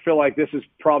 and I feel like this is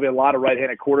probably a lot of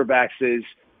right-handed quarterbacks, is,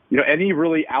 any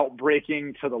really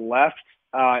outbreaking to the left,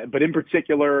 but in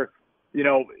particular,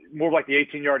 more like the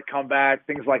 18-yard comeback,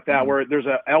 things like that, where there's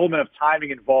an element of timing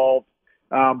involved,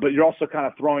 but you're also kind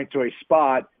of throwing to a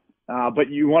spot, but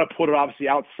you want to put it obviously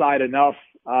outside enough,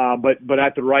 but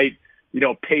at the right,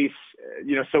 pace,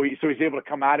 so he's able to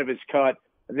come out of his cut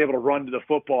and be able to run to the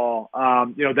football.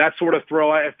 That sort of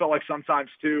throw, I felt like sometimes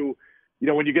too,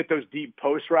 when you get those deep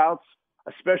post routes,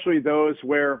 especially those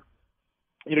where,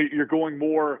 you're going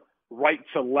more right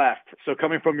to left. So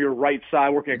coming from your right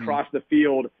side, working across the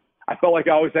field, I felt like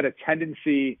I always had a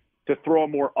tendency to throw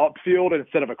more upfield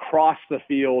instead of across the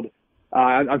field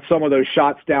on some of those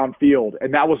shots downfield.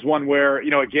 And that was one where,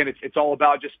 again, it's all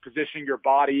about just positioning your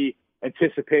body,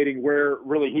 anticipating where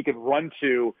really he could run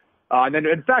to. And then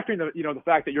factoring the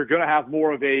fact that you're going to have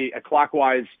more of a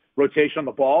clockwise rotation on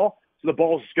the ball. So the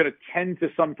ball is going to tend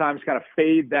to sometimes kind of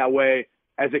fade that way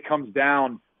as it comes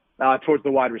down. towards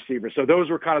the wide receiver. So those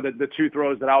were kind of the two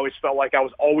throws that I always felt like I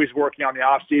was always working on the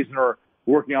off season or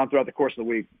working on throughout the course of the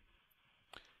week.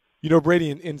 You know, Brady,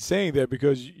 in saying that,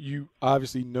 because you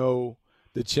obviously know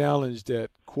the challenge that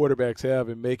quarterbacks have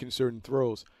in making certain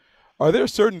throws, are there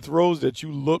certain throws that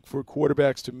you look for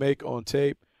quarterbacks to make on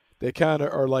tape that kind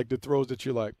of are like the throws that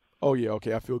you're like, oh, yeah,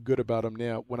 okay, I feel good about them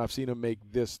now when I've seen them make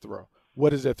this throw?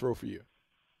 What is that throw for you?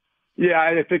 Yeah,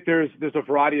 I think there's a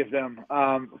variety of them.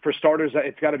 For starters,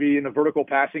 it's got to be in the vertical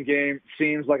passing game,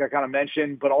 seams like I kind of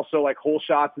mentioned, but also like hole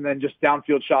shots and then just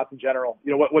downfield shots in general.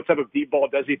 You know, what type of deep ball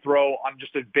does he throw on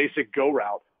just a basic go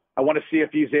route? I want to see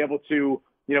if he's able to,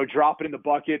 you know, drop it in the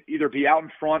bucket, either be out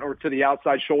in front or to the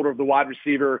outside shoulder of the wide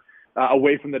receiver,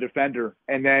 away from the defender.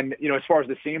 And then, you know, as far as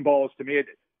the seam balls, to me, it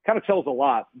kind of tells a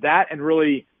lot. That and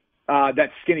really that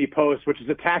skinny post, which is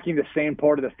attacking the same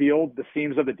part of the field, the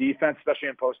seams of the defense, especially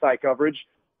in post-high coverage.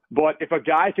 But if a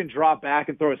guy can drop back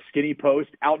and throw a skinny post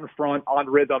out in front on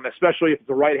rhythm, especially if it's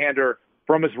a right-hander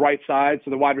from his right side,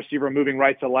 so the wide receiver moving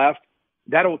right to left,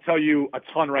 that'll tell you a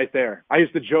ton right there. I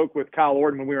used to joke with Kyle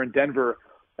Orton when we were in Denver.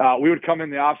 We would come in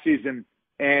the offseason,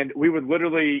 and we would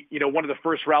literally, you know, one of the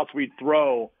first routes we'd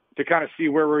throw to kind of see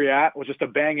where we're at was just a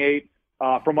bang 8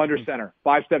 from under center,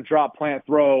 5-step drop, plant,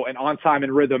 throw, and on time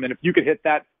and rhythm. And if you could hit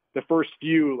that the first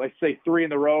few, let's say 3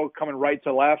 in a row, coming right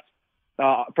to left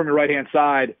from your right-hand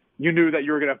side, you knew that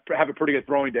you were going to have a pretty good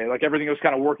throwing day. Like everything was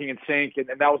kind of working in sync, and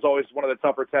that was always one of the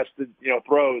tougher tested, you know,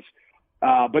 throws.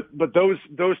 But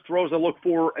those throws I look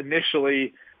for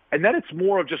initially, and then it's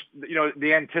more of just, you know,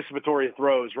 the anticipatory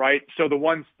throws, right? So the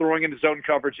ones throwing into zone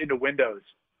coverage into windows.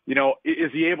 You know,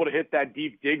 is he able to hit that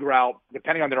deep dig route,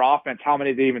 depending on their offense, how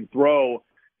many they even throw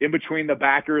in between the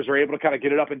backers, or able to kind of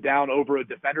get it up and down over a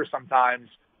defender sometimes.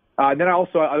 And then I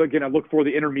look for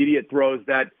the intermediate throws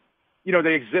that, you know,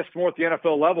 they exist more at the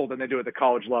NFL level than they do at the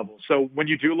college level. So when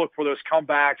you do look for those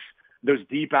comebacks, those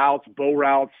deep outs, bow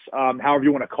routes, however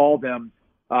you want to call them,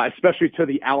 especially to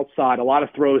the outside, a lot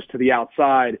of throws to the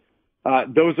outside,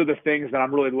 those are the things that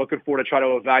I'm really looking for to try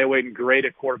to evaluate and grade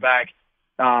a quarterback.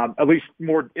 At least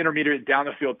more intermediate down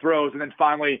the field throws. And then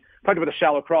finally, talking about the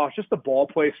shallow cross, just the ball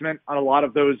placement on a lot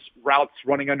of those routes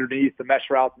running underneath, the mesh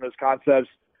routes and those concepts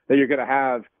that you're going to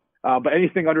have. But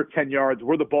anything under 10 yards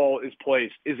where the ball is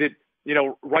placed, is it, you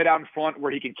know, right out in front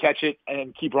where he can catch it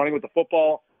and keep running with the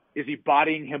football? Is he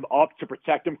bodying him up to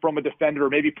protect him from a defender,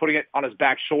 or maybe putting it on his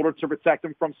back shoulder to protect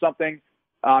him from something?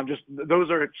 Just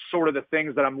those are sort of the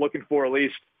things that I'm looking for, at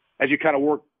least as you kind of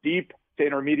work deep to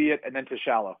intermediate and then to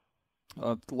shallow.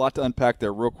 A lot to unpack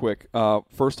there real quick.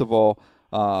 First of all,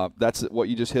 that's what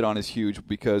you just hit on is huge,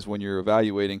 because when you're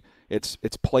evaluating, it's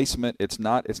placement. It's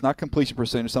not completion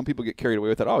percentage. Some people get carried away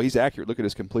with that. Oh, he's accurate. Look at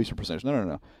his completion percentage.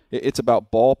 No. It's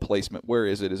about ball placement. Where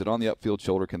is it? Is it on the upfield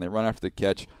shoulder? Can they run after the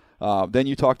catch? Then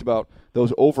you talked about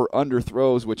those over-under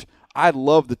throws, which I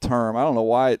love the term. I don't know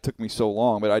why it took me so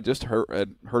long, but I just heard it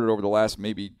over the last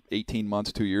maybe 18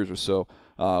 months, 2 years or so.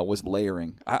 Was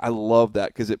layering. I love that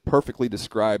because it perfectly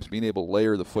describes being able to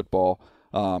layer the football,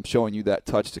 showing you that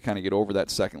touch to kind of get over that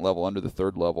second level, under the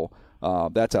third level.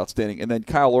 That's outstanding. And then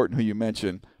Kyle Orton, who you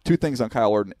mentioned, 2 things on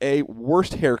Kyle Orton. A,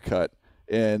 worst haircut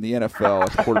in the NFL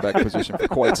at the quarterback position for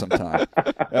quite some time.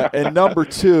 And number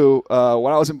 2,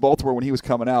 when I was in Baltimore when he was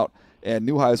coming out, and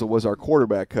Neuheisel was our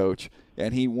quarterback coach,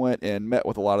 and he went and met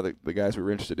with a lot of the guys we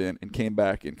were interested in and came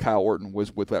back, and Kyle Orton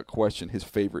was, without question, his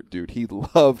favorite dude. He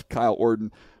loved Kyle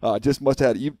Orton. Just must have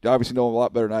had, you obviously know him a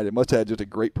lot better than I did, must have had just a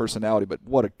great personality, but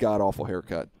what a god-awful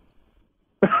haircut.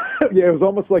 Yeah, it was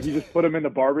almost like you just put him in the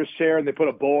barber's chair and they put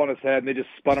a bowl on his head and they just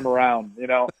spun him around, you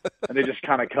know, and they just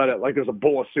kind of cut it like there's a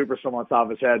bowl of soup or something on top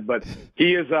of his head. But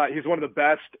he's one of the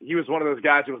best. He was one of those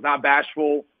guys who was not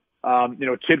bashful, you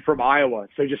know, a kid from Iowa.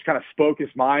 So he just kind of spoke his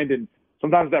mind, and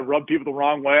sometimes that rubbed people the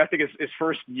wrong way. I think his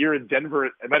first year in Denver,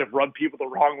 it might have rubbed people the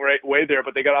wrong way there,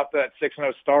 but they got off to that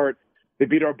 6-0 start. They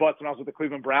beat our butts when I was with the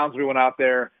Cleveland Browns. We went out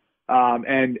there.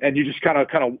 And you just kind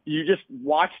of you just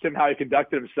watched him, how he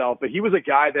conducted himself. But he was a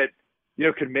guy that, you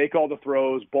know, could make all the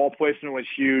throws. Ball placement was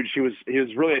huge. He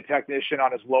was really a technician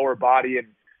on his lower body and,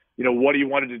 you know, what he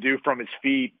wanted to do from his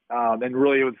feet. And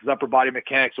really with his upper body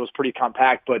mechanics, it was pretty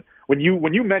compact. But when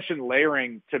you mentioned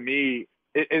layering, to me,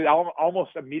 it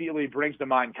almost immediately brings to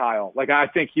mind Kyle. Like, I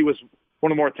think he was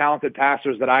one of the more talented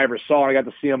passers that I ever saw. I got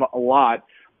to see him a lot.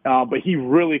 But he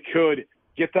really could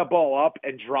get that ball up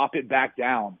and drop it back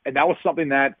down. And that was something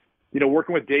that, you know,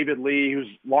 working with David Lee, who's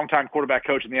a longtime quarterback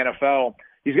coach in the NFL,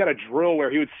 he's got a drill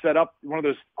where he would set up one of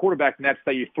those quarterback nets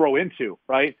that you throw into,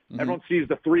 right? Mm-hmm. Everyone sees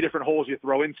the 3 different holes you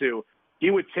throw into.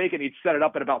 He would take it and he'd set it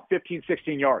up at about 15,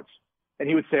 16 yards. And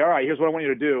he would say, all right, here's what I want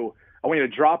you to do. I want you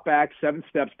to drop back 7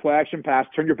 steps, play action pass,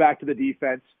 turn your back to the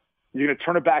defense, You're going to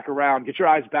turn it back around, get your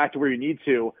eyes back to where you need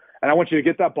to, and I want you to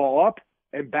get that ball up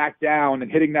and back down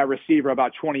and hitting that receiver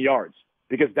about 20 yards,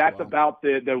 because that's about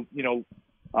the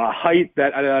height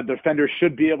that a defender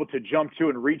should be able to jump to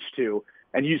and reach to.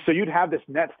 And so you'd have this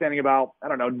net standing about,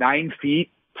 9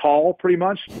 feet tall pretty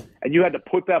much, and you had to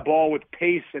put that ball with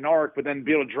pace and arc, but then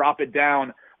be able to drop it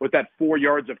down with that 4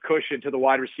 yards of cushion to the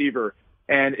wide receiver.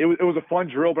 And it was a fun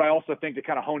drill, but I also think they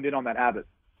kind of honed in on that habit.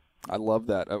 I love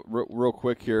that. Real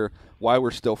quick here, why we're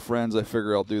still friends, I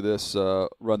figure I'll do this,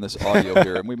 run this audio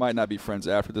here, and we might not be friends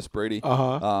after this, Brady.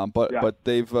 But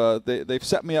they've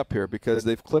set me up here because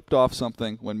they've clipped off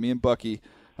something when me and Bucky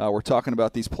were talking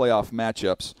about these playoff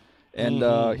matchups.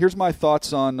 And here's my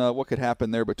thoughts on what could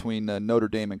happen there between Notre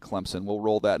Dame and Clemson. We'll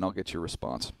roll that, and I'll get your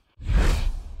response.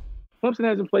 Clemson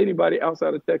hasn't played anybody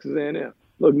outside of Texas A&M.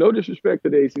 Look, no disrespect to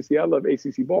the ACC. I love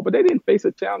ACC ball, but they didn't face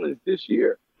a challenge this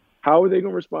year. How are they going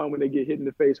to respond when they get hit in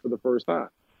the face for the first time?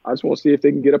 I just want to see if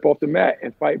they can get up off the mat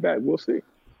and fight back. We'll see.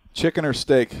 Chicken or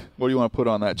steak? What do you want to put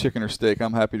on that? Chicken or steak?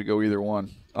 I'm happy to go either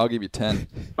one. I'll give you 10.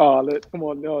 Come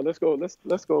on, no, let's go.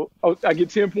 Let's go. Oh, I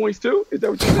get 10 points too? Is that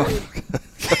what you're saying?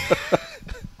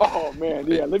 Oh man,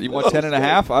 yeah. You want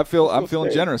 10.5? I'm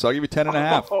feeling generous. I'll give you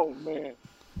 10.5. Oh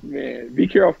man, be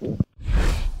careful.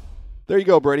 There you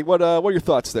go, Brady. What are your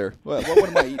thoughts there? What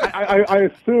am I eating? I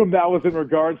assume that was in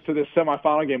regards to this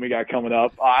semifinal game we got coming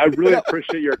up. I really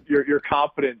appreciate your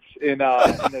confidence in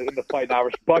the Fighting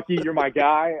Irish. Bucky, you're my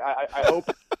guy. I hope.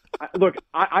 Look,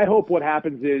 I hope what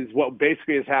happens is what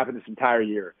basically has happened this entire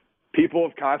year. People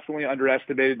have constantly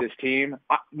underestimated this team.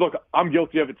 Look, I'm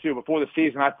guilty of it too. Before the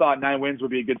season, I thought 9 wins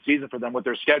would be a good season for them with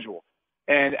their schedule.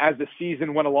 And as the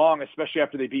season went along, especially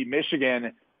after they beat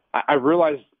Michigan, I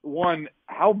realized, one,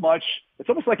 how much – it's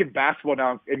almost like in basketball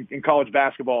now, in college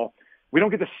basketball, we don't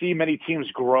get to see many teams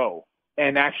grow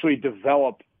and actually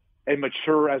develop and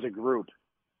mature as a group.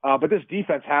 But this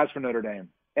defense has for Notre Dame.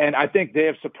 And I think they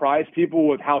have surprised people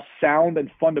with how sound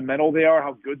and fundamental they are,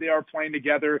 how good they are playing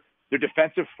together. Their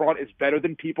defensive front is better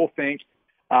than people think.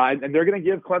 And they're going to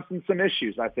give Clemson some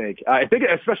issues, I think.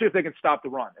 Especially if they can stop the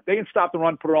run. If they can stop the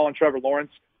run, put it all on Trevor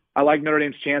Lawrence, I like Notre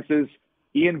Dame's chances.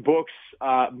 Ian Book's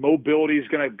mobility is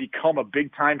going to become a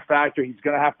big-time factor. He's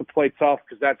going to have to play tough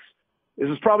because this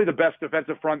is probably the best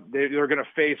defensive front they're going to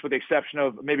face with the exception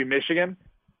of maybe Michigan.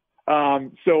 I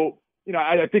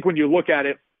think when you look at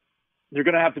it, they're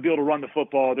going to have to be able to run the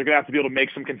football. They're going to have to be able to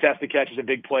make some contested catches and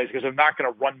big plays because they're not going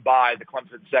to run by the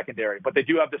Clemson secondary. But they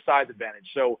do have the size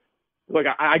advantage. So, look,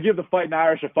 I give the Fighting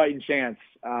Irish a fighting chance.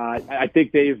 I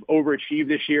think they've overachieved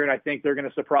this year, and I think they're going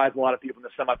to surprise a lot of people in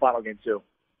the semifinal game too.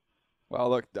 Well,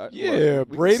 look.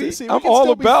 Brady, I'm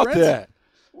all about that.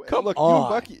 Come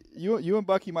on. You and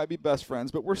Bucky might be best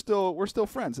friends, but we're still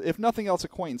friends. If nothing else,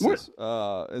 acquaintances.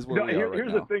 Is where we are right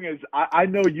here's now. The thing is, I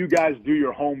know you guys do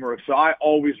your homework, so I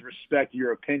always respect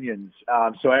your opinions.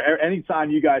 So anytime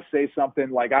you guys say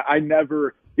something, like I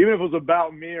never, even if it was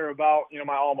about me or about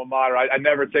my alma mater, I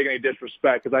never take any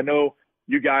disrespect because I know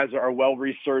you guys are well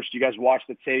researched. You guys watch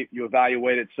the tape, you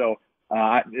evaluate it. So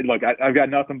I've got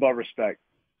nothing but respect.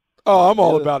 Oh, I'm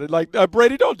all about it. Like,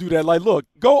 Brady, don't do that. Like, look,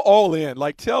 go all in.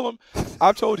 Like, tell them.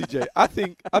 I've told you, Jay. I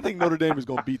think Notre Dame is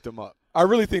going to beat them up. I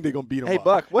really think they're going to beat them up. Hey,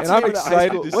 Buck, what's the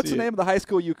name of the high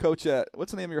school you coach at?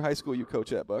 What's the name of your high school you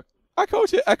coach at, Buck? I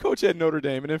coach at Notre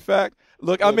Dame. And, in fact,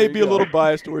 look, I may be a little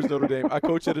biased towards Notre Dame. I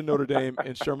coach at a Notre Dame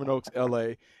in Sherman Oaks,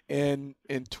 L.A. And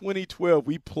in 2012,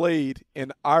 we played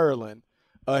in Ireland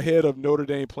ahead of Notre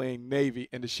Dame playing Navy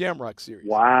in the Shamrock Series.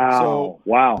 Wow.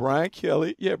 So Brian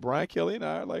Kelly and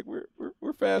I are like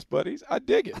we're fast buddies. I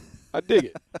dig it.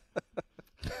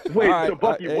 Wait, so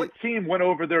Bucky, what team went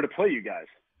over there to play you guys?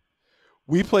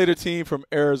 We played a team from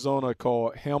Arizona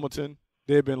called Hamilton.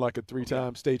 They had been like a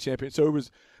 3-time state champion. So is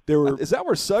that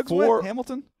where Suggs went?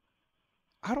 Hamilton?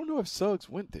 I don't know if Suggs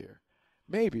went there.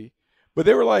 Maybe. But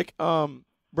they were like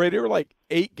Brady, there were like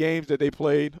 8 games that they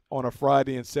played on a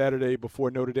Friday and Saturday before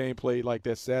Notre Dame played like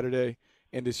that Saturday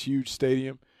in this huge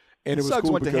stadium. And it was Suggs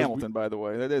cool went to Hamilton, by the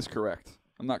way. That is correct.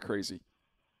 I'm not crazy.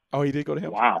 Oh, he did go to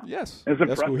Hamilton? Wow. Yes.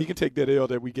 That's cool. He can take that L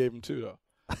that we gave him too, though.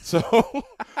 So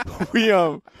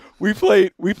we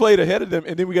played ahead of them,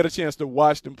 and then we got a chance to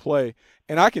watch them play.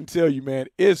 And I can tell you, man,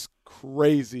 it's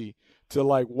crazy to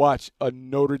like watch a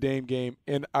Notre Dame game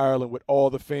in Ireland with all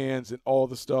the fans and all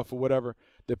the stuff or whatever.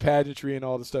 The pageantry and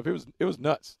all the stuff. It was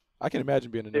nuts. I can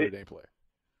imagine being a Notre Dame player.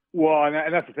 Well,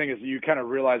 and that's the thing is you kind of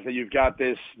realize that you've got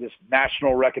this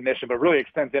national recognition, but really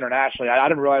extends internationally. I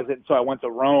didn't realize it until I went to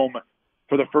Rome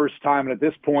for the first time. And at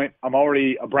this point, I'm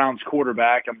already a Browns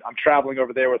quarterback. I'm traveling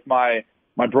over there with my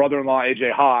brother-in-law,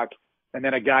 A.J. Hawk, and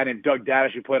then a guy named Doug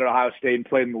Dadish who played at Ohio State and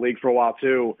played in the league for a while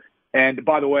too. And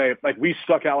by the way, like we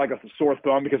stuck out like a sore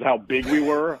thumb because of how big we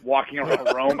were walking around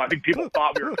Rome. I think people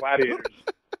thought we were gladiators.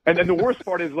 And then the worst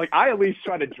part is, like, I at least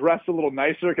try to dress a little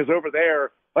nicer because over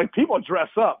there, like, people dress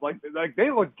up. Like they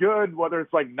look good, whether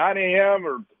it's like 9 a.m.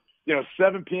 or,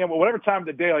 7 p.m. or whatever time of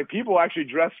the day. Like, people actually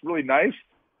dress really nice.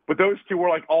 But those two were,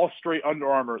 like, all straight Under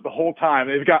Armour the whole time.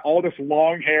 They've got all this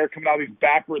long hair coming out of these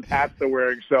backwards hats they're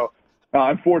wearing. So,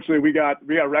 unfortunately, we got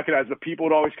recognized. But people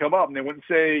would always come up, and they wouldn't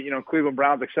say, Cleveland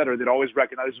Browns, et cetera. They'd always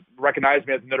recognize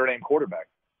me as a Notre Dame quarterback.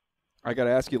 I got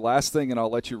to ask you last thing, and I'll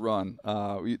let you run.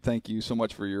 Thank you so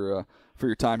much for your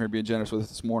time here, being generous with us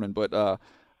this morning. But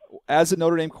as a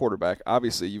Notre Dame quarterback,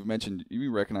 obviously you've mentioned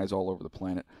you recognize all over the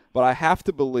planet. But I have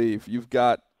to believe you've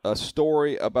got a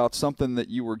story about something that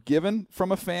you were given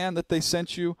from a fan that they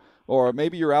sent you, or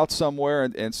maybe you're out somewhere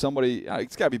and somebody.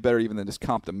 It's got to be better even than just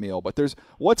comp the meal. But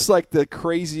what's like the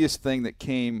craziest thing that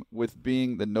came with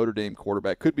being the Notre Dame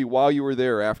quarterback? Could be while you were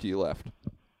there or after you left.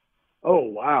 Oh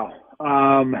wow.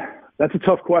 That's a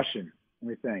tough question. Let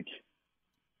me think.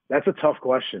 That's a tough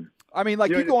question. I mean,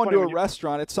 like you go into a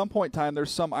restaurant, at some point in time,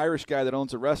 there's some Irish guy that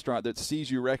owns a restaurant that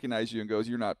sees you, recognizes you, and goes,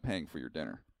 "You're not paying for your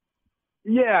dinner."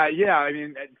 Yeah. I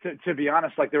mean, to be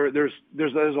honest, like there's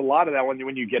a lot of that when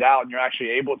you get out and you're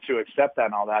actually able to accept that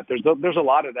and all that. There's a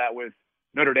lot of that with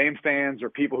Notre Dame fans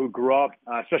or people who grew up,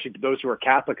 especially those who are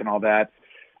Catholic and all that.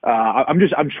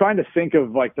 I'm trying to think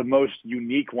of like the most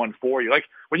unique one for you. Like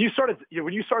when you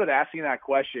started asking that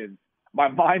question, my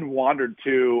mind wandered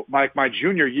to my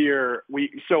junior year.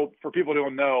 So for people who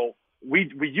don't know, we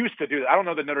used to do that. I don't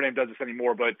know that Notre Dame does this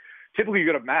anymore, but typically you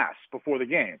go to mass before the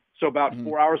game. So about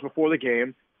 4 hours before the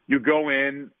game, you go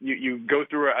in, you go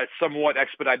through a somewhat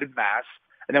expedited mass,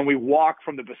 and then we walk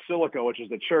from the Basilica, which is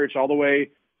the church, all the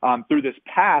way through this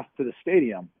path to the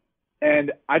stadium.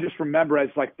 And I just remember as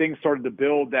like things started to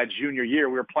build that junior year,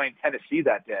 we were playing Tennessee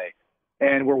that day.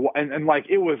 And like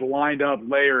it was lined up,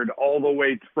 layered all the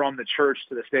way from the church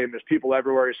to the stadium. There's people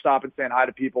everywhere. You're stopping, saying hi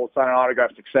to people, signing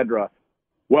autographs, etc.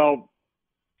 Well,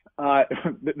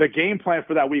 the game plan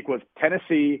for that week was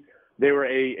Tennessee. They were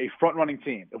a front-running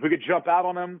team. If we could jump out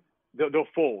on them, they'll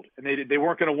fold. And they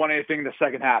weren't going to win anything in the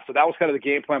second half. So that was kind of the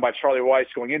game plan by Charlie Weiss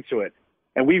going into it.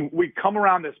 And we come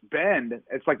around this bend.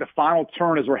 It's like the final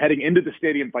turn as we're heading into the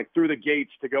stadium, like through the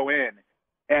gates to go in.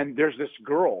 And there's this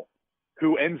girl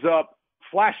who ends up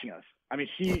flashing us. I mean,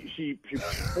 she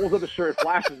pulls up the shirt,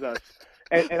 flashes us.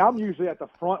 And I'm usually at the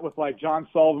front with like John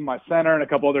Sullivan, my center, and a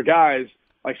couple other guys,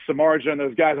 like Samarja and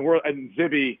those guys, and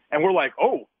Zibby. And we're like,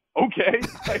 oh, okay.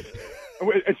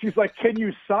 And she's like, can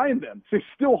you sign them? She's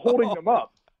still holding them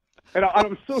up. And I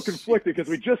was so conflicted because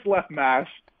we just left Mass.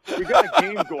 We got a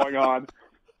game going on.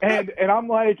 And I'm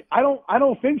like, I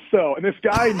don't think so. And this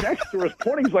guy next to her is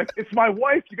pointing. He's like, it's my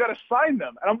wife. You got to sign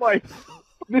them. And I'm like,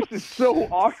 this is so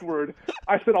awkward.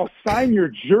 I said, I'll sign your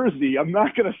jersey. I'm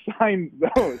not going to sign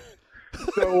those.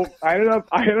 So I ended up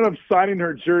signing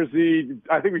her jersey.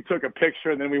 I think we took a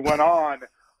picture and then we went on.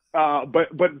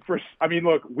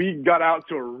 Look, we got out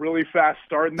to a really fast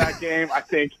start in that game. I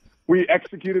think we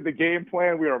executed the game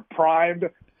plan. We were primed.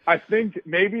 I think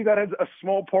maybe that has a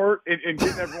small part in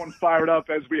getting everyone fired up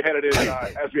as we headed in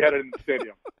the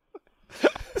stadium.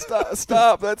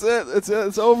 Stop! That's it.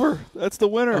 It's over. That's the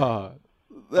winner.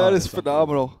 That is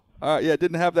phenomenal. All right, yeah,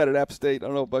 didn't have that at App State. I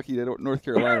don't know, Bucky, North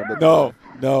Carolina. But no,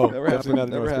 never happened.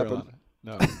 Never happened.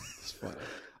 No, it's funny.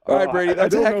 All right, Brady.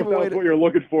 That's a heck of a way. That's what you're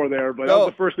looking for there, but that was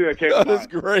the first thing that came to mind. That's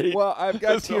great. Well, I've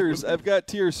got tears. I've got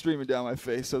tears streaming down my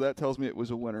face, so that tells me it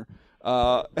was a winner.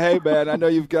 Hey, man, I know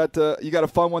you got a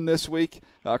fun one this week,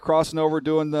 crossing over,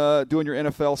 doing your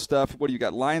NFL stuff. What do you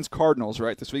got? Lions Cardinals,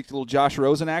 right? This week, a little Josh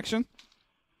Rosen action.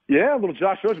 Yeah, a little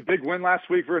Josh Rosen, big win last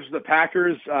week versus the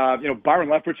Packers. Byron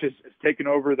Leftwich has taken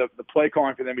over the play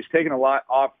calling for them. He's taken a lot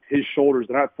off his shoulders.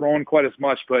 They're not throwing quite as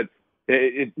much, but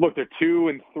look, they're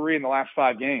 2-3 in the last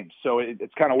 5 games, so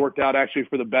it's kind of worked out actually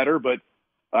for the better. But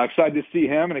excited to see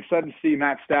him and excited to see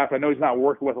Matt Stafford. I know he's not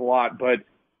working with a lot, but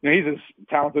he's as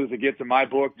talented as it gets in my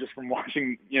book. Just from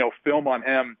watching film on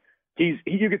him,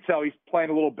 you could tell he's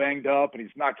playing a little banged up and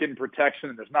he's not getting protection.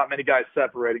 And there's not many guys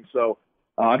separating, so.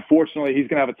 Unfortunately, he's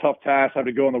going to have a tough task,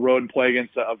 having to go on the road and play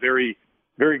against a very,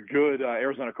 very good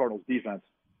Arizona Cardinals defense.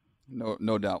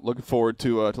 No doubt. Looking forward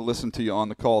to listening to you on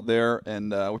the call there,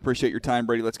 and we appreciate your time,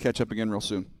 Brady. Let's catch up again real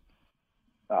soon.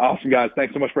 Awesome, guys.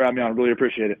 Thanks so much for having me on. I really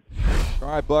appreciate it. All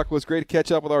right, Buck. It was great to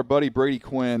catch up with our buddy Brady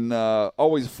Quinn.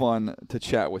 Always fun to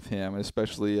chat with him,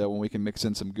 especially when we can mix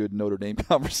in some good Notre Dame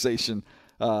conversation.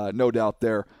 No doubt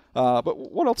there. But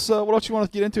what else you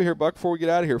want to get into here, Buck, before we get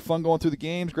out of here? Fun going through the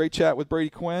games. Great chat with Brady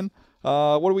Quinn.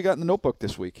 What do we got in the notebook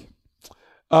this week?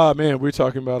 Man, we're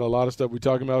talking about a lot of stuff. We're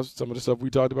talking about some of the stuff we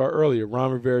talked about earlier.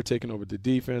 Ron Rivera taking over the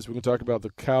defense. We're going to talk about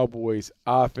the Cowboys'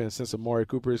 offense since Amari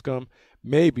Cooper has come.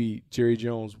 Maybe Jerry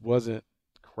Jones wasn't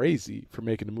crazy for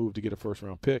making the move to get a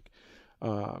first-round pick.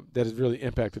 That has really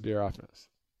impacted their offense.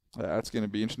 That's going to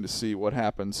be interesting to see what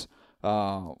happens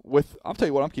I'll tell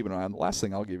you what I'm keeping an eye on. The last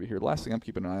thing I'll give you here, the last thing I'm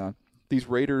keeping an eye on, these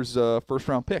Raiders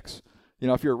first-round picks. You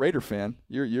know, if you're a Raider fan,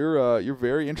 you're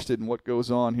very interested in what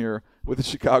goes on here with the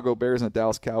Chicago Bears and the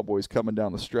Dallas Cowboys coming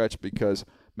down the stretch because,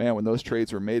 man, when those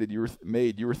trades were made,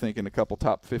 you were thinking a couple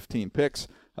top 15 picks.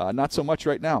 Not so much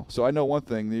right now. So I know one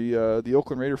thing: the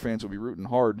Oakland Raider fans will be rooting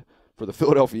hard for the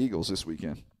Philadelphia Eagles this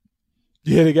weekend.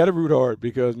 Yeah, they got to root hard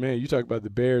because, man, you talk about the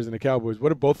Bears and the Cowboys.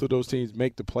 What if both of those teams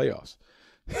make the playoffs?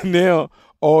 Now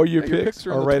all your picks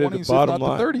are right 20s, at the bottom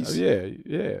line. The 30s.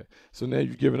 Yeah. So now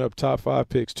you're giving up top 5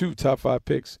 picks, 2 top 5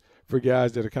 picks for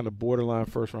guys that are kind of borderline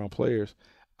first-round players.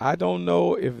 I don't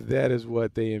know if that is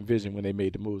what they envisioned when they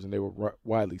made the moves, and they were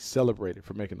widely celebrated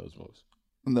for making those moves.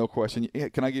 No question.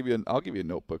 Can I give you? I'll give you a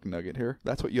notebook nugget here.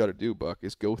 That's what you ought to do, Buck.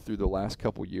 Is go through the last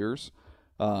couple years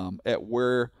at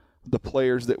where the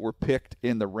players that were picked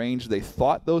in the range they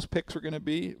thought those picks were going to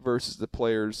be versus the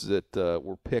players that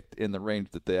were picked in the range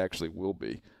that they actually will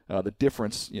be. The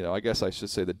difference, I guess I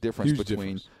should say the difference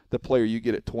between the player you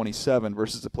get at 27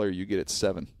 versus the player you get at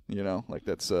 7.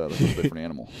 That's a different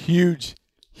animal. Huge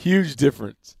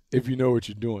difference if you know what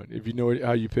you're doing, if you know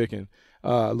how you're picking.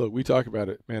 Look, we talk about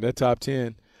it, man. That top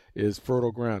 10 is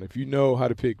fertile ground. If you know how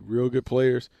to pick real good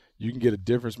players, you can get a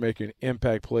difference maker, an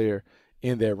impact player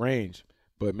in that range.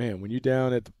 But, man, when you're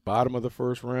down at the bottom of the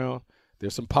first round,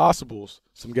 there's some possibles,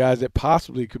 some guys that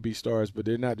possibly could be stars, but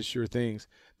they're not the sure things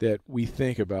that we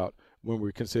think about when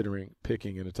we're considering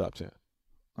picking in the top 10.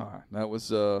 All right. That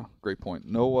was a great point.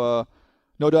 No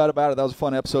doubt about it. That was a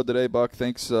fun episode today, Buck.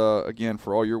 Thanks again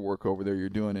for all your work over there you're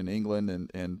doing in England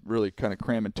and really kind of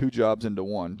cramming 2 jobs into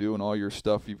one, doing all your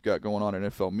stuff you've got going on in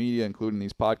NFL media, including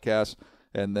these podcasts,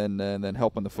 and then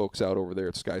helping the folks out over there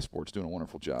at Sky Sports, doing a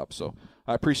wonderful job. So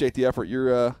I appreciate the effort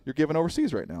you're giving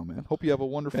overseas right now, man. Hope you have a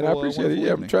wonderful evening. And I appreciate it.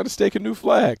 Yeah, I'm trying to stake a new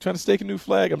flag.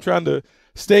 I'm trying to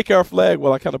stake our flag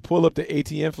while I kind of pull up the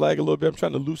ATN flag a little bit. I'm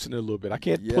trying to loosen it a little bit. I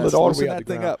can't pull it all the way out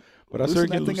the ground, but I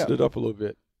certainly can loosen it up a little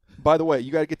bit. By the way,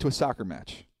 you got to get to a soccer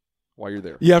match while you're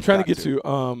there. Yeah, I'm trying to get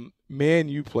to Man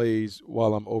U plays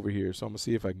while I'm over here, so I'm going to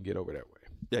see if I can get over that way.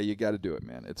 Yeah, you got to do it,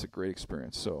 man. It's a great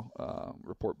experience. So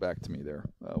report back to me there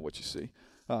what you see.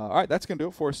 All right, that's going to do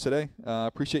it for us today.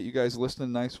 Appreciate you guys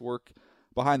listening. Nice work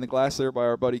behind the glass there by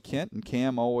our buddy Kent and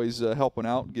Cam, always helping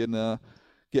out, getting all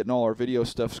our video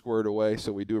stuff squared away.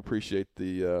 So we do appreciate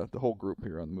the whole group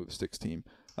here on the Move the Sticks team.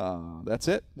 That's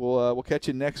it. We'll catch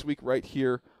you next week right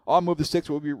here on Move the Sticks.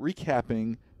 We'll be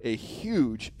recapping a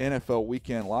huge NFL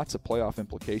weekend, lots of playoff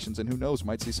implications, and who knows,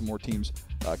 might see some more teams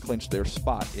clinch their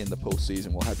spot in the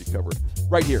postseason. We'll have you covered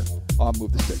right here on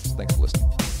Move the Sticks. Thanks for listening.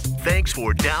 Thanks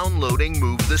for downloading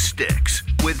Move the Sticks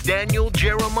with Daniel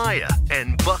Jeremiah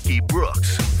and Bucky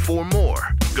Brooks. For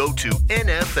more, go to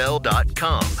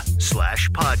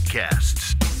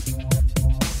nfl.com/podcasts.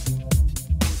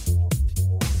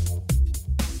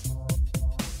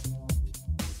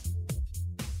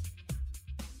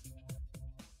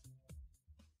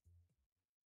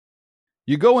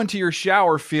 You go into your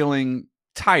shower feeling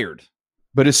tired,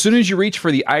 but as soon as you reach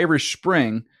for the Irish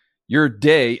Spring, your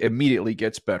day immediately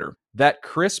gets better. That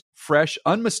crisp, fresh,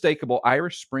 unmistakable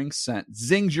Irish Spring scent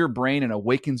zings your brain and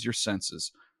awakens your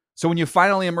senses. So when you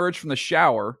finally emerge from the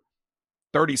shower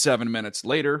 37 minutes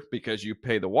later, because you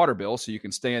pay the water bill so you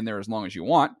can stay in there as long as you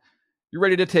want, you're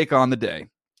ready to take on the day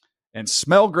and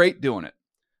smell great doing it.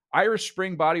 Irish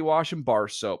Spring Body Wash and Bar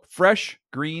Soap. Fresh,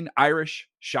 green, Irish.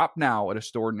 Shop now at a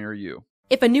store near you.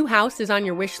 If a new house is on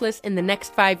your wish list in the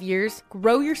next 5 years,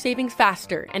 grow your savings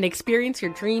faster and experience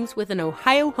your dreams with an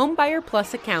Ohio Homebuyer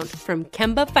Plus account from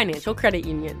Kemba Financial Credit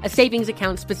Union. A savings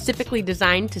account specifically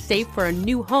designed to save for a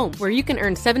new home where you can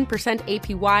earn 7%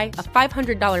 APY,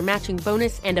 a $500 matching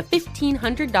bonus, and a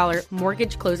 $1,500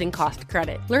 mortgage closing cost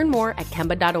credit. Learn more at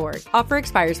Kemba.org. Offer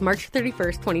expires March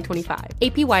 31st, 2025.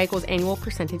 APY equals annual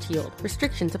percentage yield.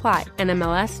 Restrictions apply.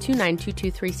 NMLS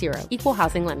 292230. Equal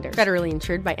housing lender. Federally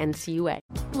insured by NCUA.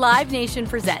 Live Nation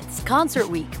presents Concert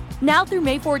Week. Now through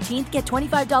May 14th, get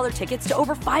 $25 tickets to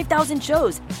over 5,000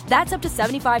 shows. That's up to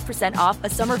 75% off a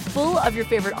summer full of your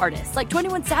favorite artists like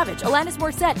 21 Savage, Alanis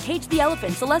Morissette, Cage the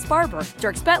Elephant, Celeste Barber,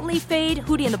 Dierks Bentley, Fade,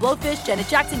 Hootie and the Blowfish, Janet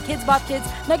Jackson, Kids Bop Kids,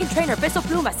 Meghan Trainor, Peso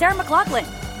Pluma, Sarah McLachlan.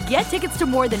 Get tickets to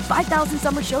more than 5,000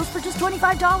 summer shows for just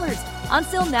 $25. On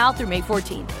sale now through May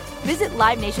 14th. Visit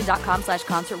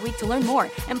livenation.com/concertweek to learn more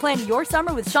and plan your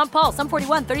summer with Sean Paul, Sum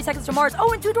 41, 30 Seconds to Mars,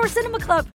 and Two Door Cinema Club.